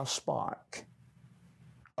start by a spark.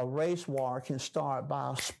 A race war can start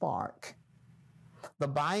by a spark. The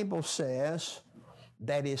Bible says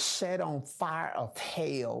that is set on fire of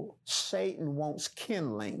hell. Satan wants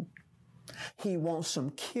kindling. He wants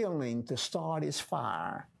some killing to start his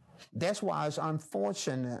fire. That's why it's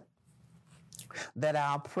unfortunate that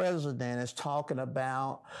our president is talking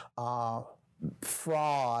about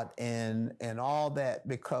fraud and all that,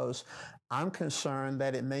 because I'm concerned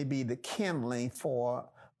that it may be the kindling for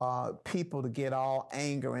people to get all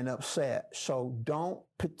angry and upset. So don't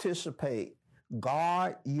participate.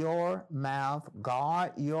 Guard your mouth,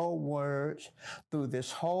 guard your words through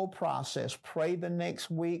this whole process. Pray the next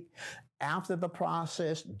week. After the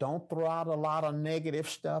process, don't throw out a lot of negative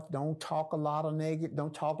stuff. Don't talk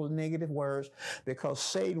negative words, because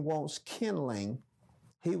Satan wants kindling.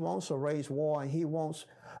 He wants to raise war, and he wants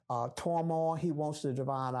turmoil. He wants to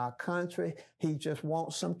divide our country. He just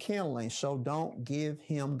wants some kindling. So don't give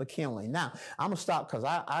him the kindling. Now, I'm gonna stop because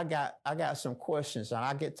I got some questions,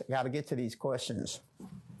 and got to get to these questions.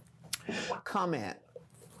 Comment.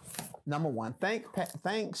 Number one,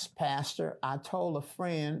 thanks, Pastor. I told a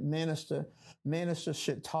friend, minister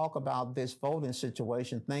should talk about this voting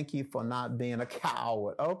situation. Thank you for not being a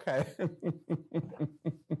coward. Okay.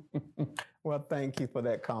 Well, thank you for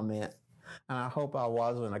that comment. And I hope I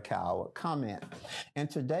wasn't a coward. Comment. In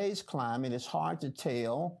today's climate, it's hard to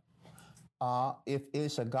tell if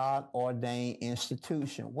it's a God-ordained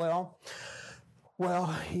institution. Well,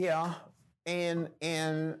 yeah. And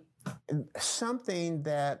something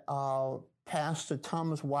that Pastor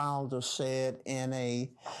Thomas Wilder said in a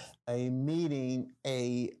meeting,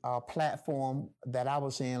 a platform that I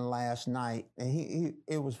was in last night, and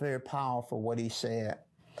it was very powerful what he said.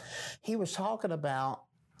 He was talking about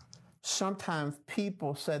sometimes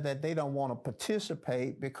people said that they don't want to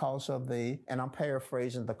participate because of and I'm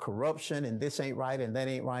paraphrasing, the corruption, and this ain't right, and that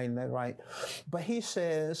ain't right, and that right. But he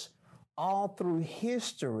says all through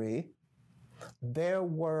history, there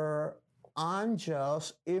were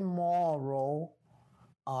unjust, immoral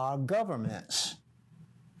governments.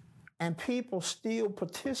 And people still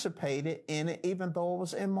participated in it, even though it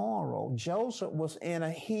was immoral. Joseph was in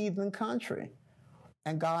a heathen country,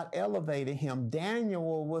 and God elevated him.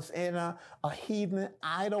 Daniel was in a heathen,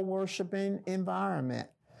 idol-worshiping environment,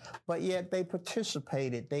 but yet they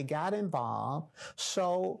participated. They got involved.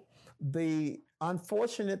 So the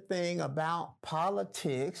unfortunate thing about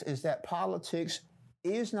politics is that politics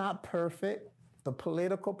is not perfect. The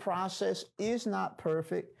political process is not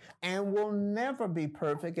perfect and will never be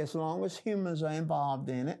perfect as long as humans are involved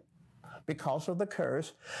in it because of the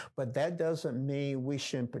curse. But that doesn't mean we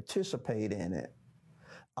shouldn't participate in it.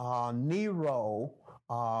 Nero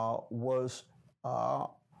was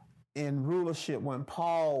in rulership when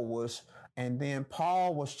Paul was, and then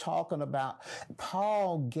Paul was talking about,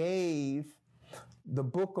 Paul gave the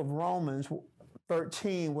book of Romans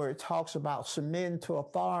 13, where it talks about submitting to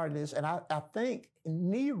authorities. And I think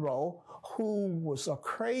Nero, who was a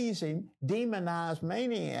crazy, demonized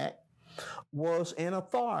maniac, was in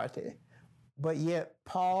authority. But yet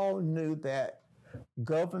Paul knew that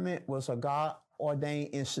government was a God-ordained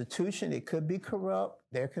institution. It could be corrupt.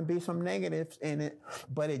 There can be some negatives in it,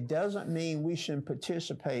 but it doesn't mean we shouldn't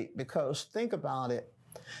participate, because think about it.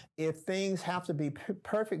 If things have to be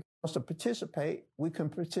perfect for us to participate, we can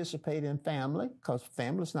participate in family, because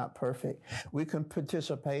family is not perfect. We can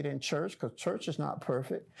participate in church, because church is not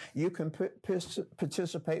perfect. You can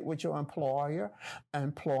participate with your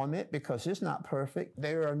employment, because it's not perfect.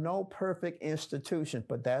 There are no perfect institutions,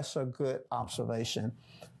 but that's a good observation.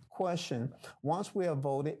 Question: once we have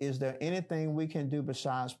voted, is there anything we can do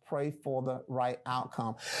besides pray for the right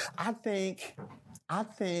outcome? I think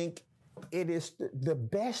it is the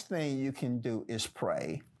best thing you can do is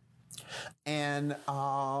pray. And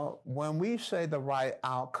when we say the right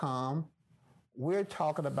outcome, we're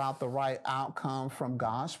talking about the right outcome from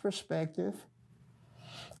God's perspective.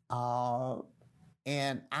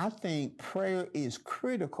 And I think prayer is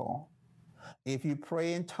critical. If you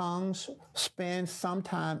pray in tongues, spend some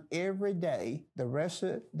time every day, the rest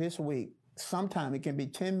of this week. Sometime it can be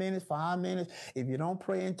 10 minutes, 5 minutes. If you don't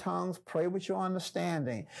pray in tongues, pray with your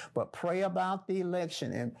understanding. But pray about the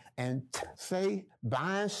election and say,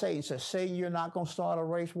 bind Satan. So say you're not going to start a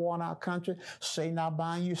race war in our country. Say not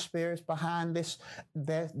bind you spirits behind this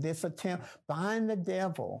attempt. Bind the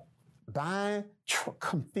devil. Bind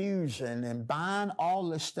confusion and bind all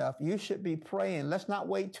this stuff. You should be praying. Let's not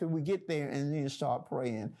wait till we get there and then start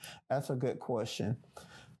praying. That's a good question.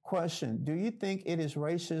 Question, do you think it is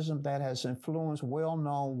racism that has influenced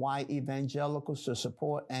well-known white evangelicals to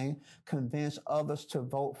support and convince others to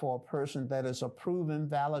vote for a person that is a proven,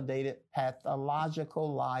 validated,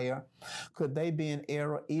 pathological liar? Could they be in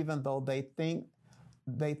error even though they think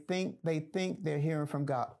they're hearing from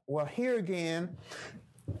God? Well, here again,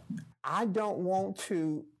 I don't want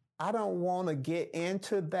to get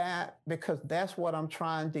into that because that's what I'm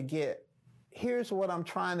trying to get. Here's what I'm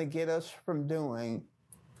trying to get us from doing.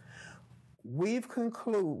 We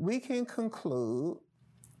can conclude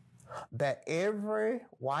that every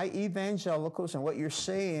white evangelicals and what you're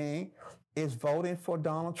saying is voting for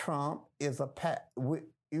Donald Trump is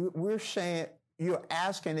we're saying you're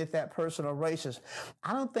asking if that person is racist.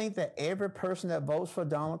 I don't think that every person that votes for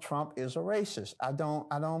Donald Trump is a racist. I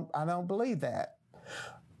don't believe that.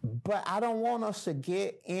 But I don't want us to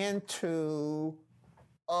get into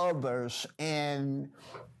others and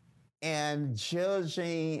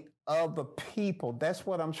judging other people. That's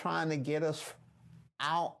what I'm trying to get us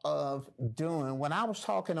out of doing. When I was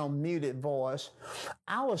talking on muted voice,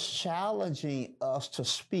 I was challenging us to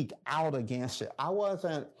speak out against it. I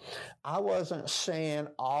wasn't saying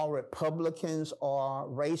all Republicans are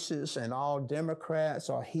racist and all Democrats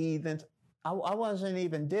are heathens. I wasn't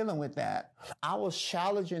even dealing with that. I was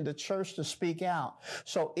challenging the church to speak out.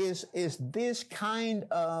 So is this kind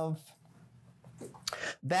of,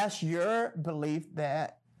 that's your belief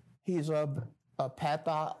that he's a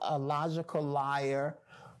pathological liar,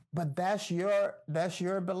 but that's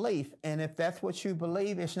your belief. And if that's what you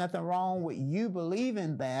believe, there's nothing wrong with you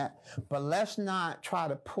believing that, but let's not try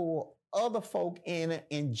to pull other folk in it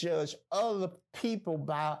and judge other people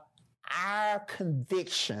by our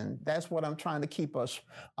conviction. That's what I'm trying to keep us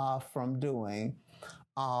from doing.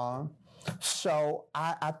 So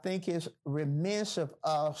I think it's remiss of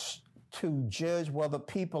us to judge whether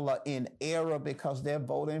people are in error because they're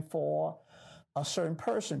voting for a certain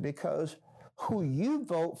person, because who you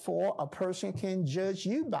vote for, a person can judge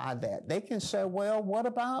you by that. They can say, well, what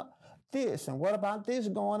about this? And what about this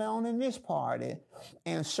going on in this party?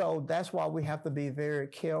 And so that's why we have to be very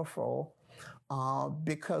careful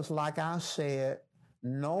because like I said,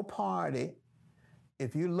 no party,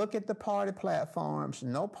 if you look at the party platforms,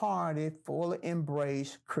 no party fully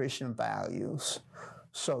embrace Christian values.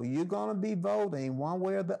 So you're going to be voting one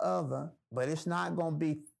way or the other, but it's not going to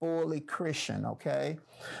be fully Christian, okay?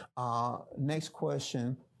 Next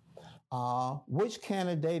question. Which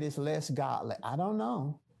candidate is less godly? I don't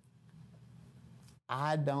know.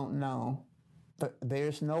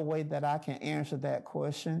 There's no way that I can answer that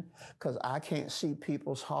question because I can't see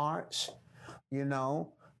people's hearts, you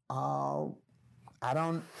know.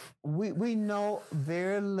 We know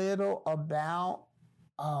very little about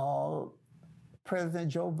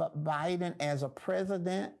President Joe Biden as a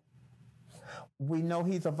president. We know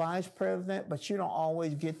he's a vice president, but you don't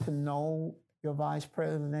always get to know your vice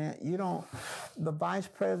president. The vice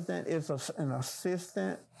president is an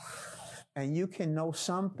assistant, and you can know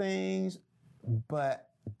some things, but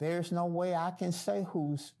there's no way I can say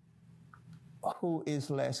who is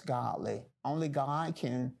less godly. Only God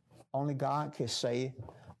can say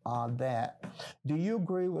that. Do you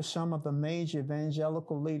agree with some of the major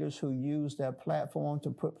evangelical leaders who use their platform to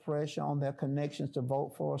put pressure on their connections to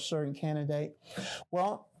vote for a certain candidate?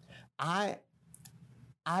 Well, I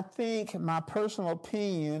think my personal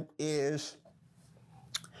opinion is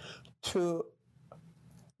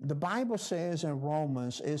the Bible says in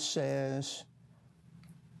Romans, it says,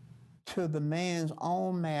 to the man's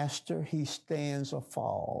own master, he stands or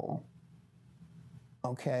fall.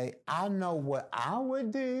 Okay, I know what I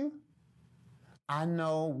would do. I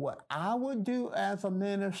know what I would do as a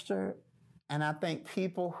minister, and I think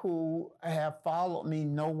people who have followed me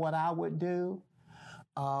know what I would do.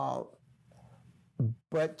 But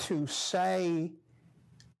to say,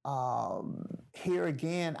 here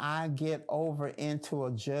again, I get over into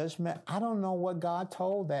a judgment. I don't know what God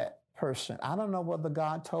told that person. I don't know whether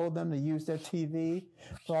God told them to use their TV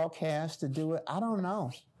broadcast to do it. I don't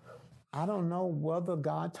know. I don't know whether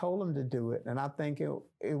God told him to do it. And I think it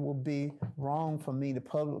would be wrong for me to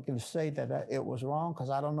publicly say that it was wrong because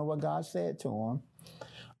I don't know what God said to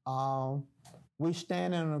him. We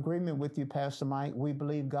stand in agreement with you, Pastor Mike. We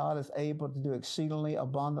believe God is able to do exceedingly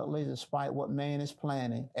abundantly despite what man is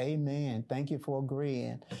planning. Amen. Thank you for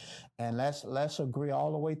agreeing. And let's agree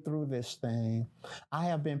all the way through this thing. I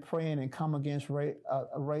have been praying and come against a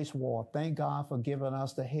race war. Thank God for giving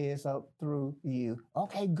us the heads up through you.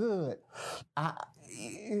 Okay, good.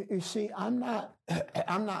 You see, I'm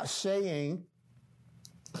not saying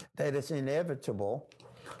that it's inevitable,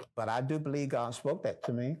 but I do believe God spoke that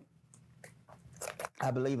to me. I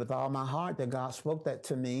believe with all my heart that God spoke that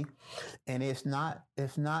to me, and it's not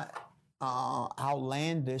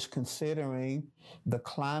outlandish considering the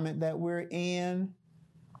climate that we're in,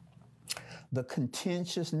 the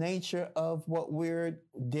contentious nature of what we're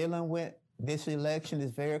dealing with. This election is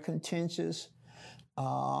very contentious.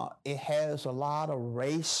 It has a lot of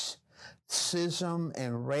racism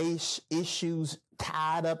and race issues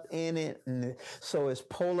tied up in it. And so it's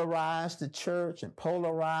polarized the church and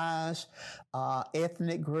polarized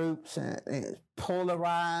ethnic groups and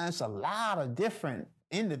polarized a lot of different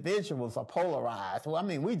individuals are polarized. Well, I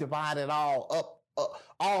mean, we divide it all up,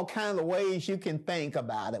 all kinds of ways you can think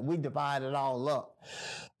about it. We divide it all up.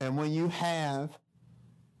 And when you have,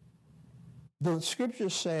 the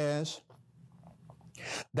scripture says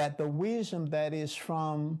that the wisdom that is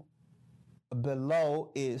from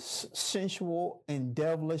below is sensual and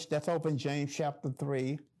devilish. That's over in James chapter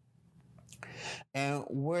 3. And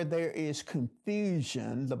where there is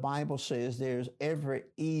confusion, the Bible says there's every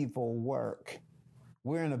evil work.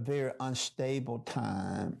 We're in a very unstable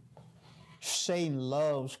time. Satan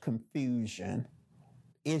loves confusion.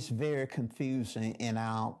 It's very confusing in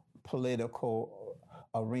our political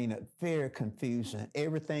arena. Very confusing.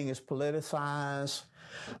 Everything is politicized.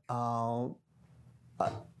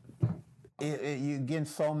 You get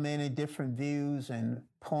so many different views and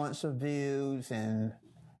points of views, and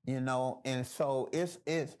and so it's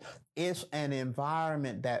an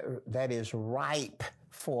environment that is ripe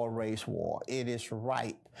for a race war. It is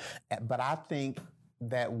ripe, but I think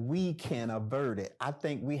that we can avert it. I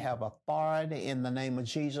think we have authority in the name of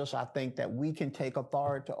Jesus. I think that we can take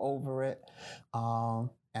authority over it, and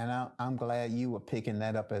I'm glad you were picking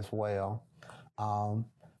that up as well.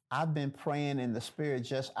 I've been praying in the spirit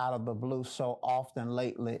just out of the blue so often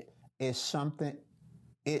lately. It's something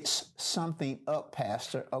up,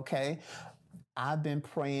 Pastor, okay? I've been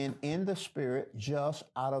praying in the spirit just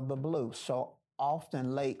out of the blue so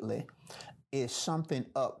often lately. It's something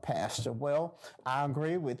up, Pastor. Well, I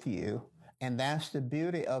agree with you. And that's the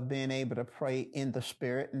beauty of being able to pray in the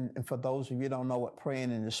spirit. And for those of you who don't know what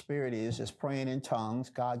praying in the spirit is, it's praying in tongues.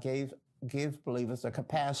 God gives believers the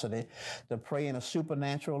capacity to pray in a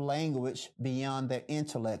supernatural language beyond their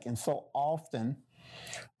intellect. And so often,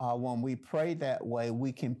 when we pray that way,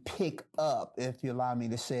 we can pick up, if you allow me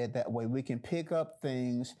to say it that way, we can pick up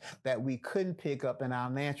things that we couldn't pick up in our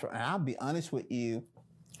natural. And I'll be honest with you,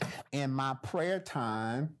 in my prayer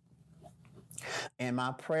time,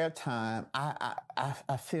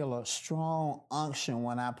 I feel a strong unction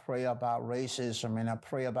when I pray about racism and I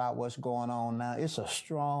pray about what's going on now. It's a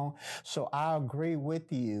strong, so I agree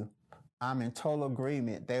with you. I'm in total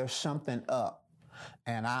agreement. There's something up.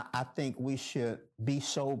 And I think we should be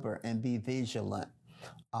sober and be vigilant.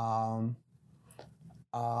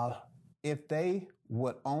 If they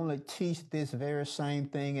would only teach this very same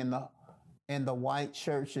thing in the white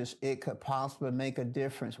churches, it could possibly make a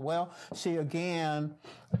difference. Well, see again,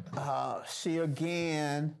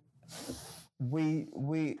 we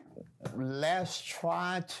let's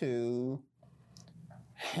try to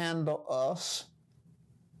handle us.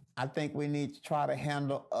 I think we need to try to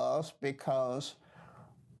handle us because,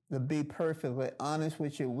 to be perfectly honest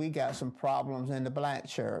with you, we got some problems in the black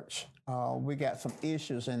church. We got some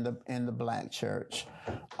issues in the black church.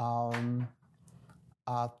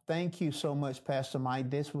 Thank you so much, Pastor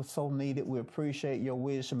Mike. This was so needed. We appreciate your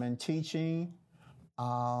wisdom and teaching.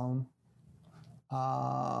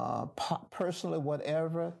 Personally,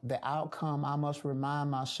 whatever the outcome, I must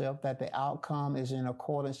remind myself that the outcome is in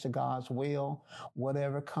accordance to God's will.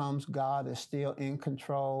 Whatever comes, God is still in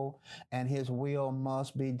control, and his will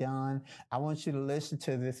must be done. I want you to listen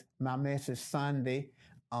to my message Sunday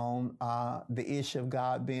on the issue of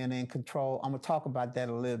God being in control. I'm going to talk about that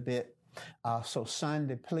a little bit. So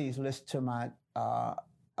Sunday, please listen to my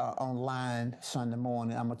online Sunday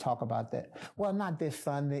morning. I'm going to talk about that. Well, not this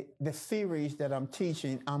Sunday. The series that I'm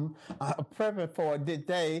teaching, I'm prepping for it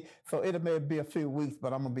today, so it may be a few weeks,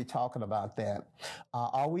 but I'm going to be talking about that.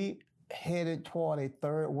 Are we headed toward a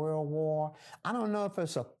third world war. I don't know if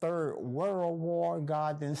it's a third world war.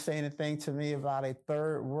 God didn't say anything to me about a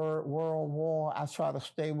third world war. I try to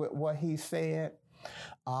stay with what he said.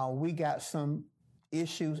 We got some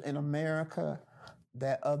issues in America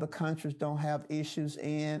that other countries don't have issues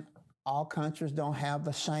in. All countries don't have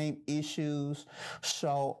the same issues.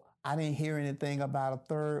 So I didn't hear anything about a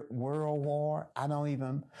third world war. I don't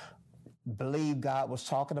even believe God was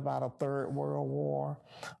talking about a third world war.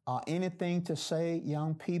 Anything to say,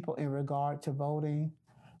 young people, in regard to voting?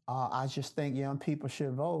 I just think young people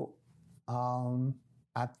should vote.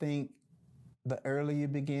 I think the earlier you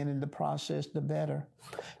begin in the process, the better.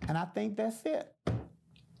 And I think that's it.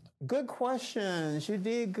 Good questions. You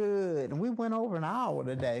did good. And we went over an hour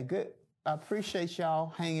today. Good. I appreciate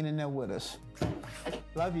y'all hanging in there with us.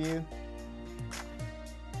 Love you.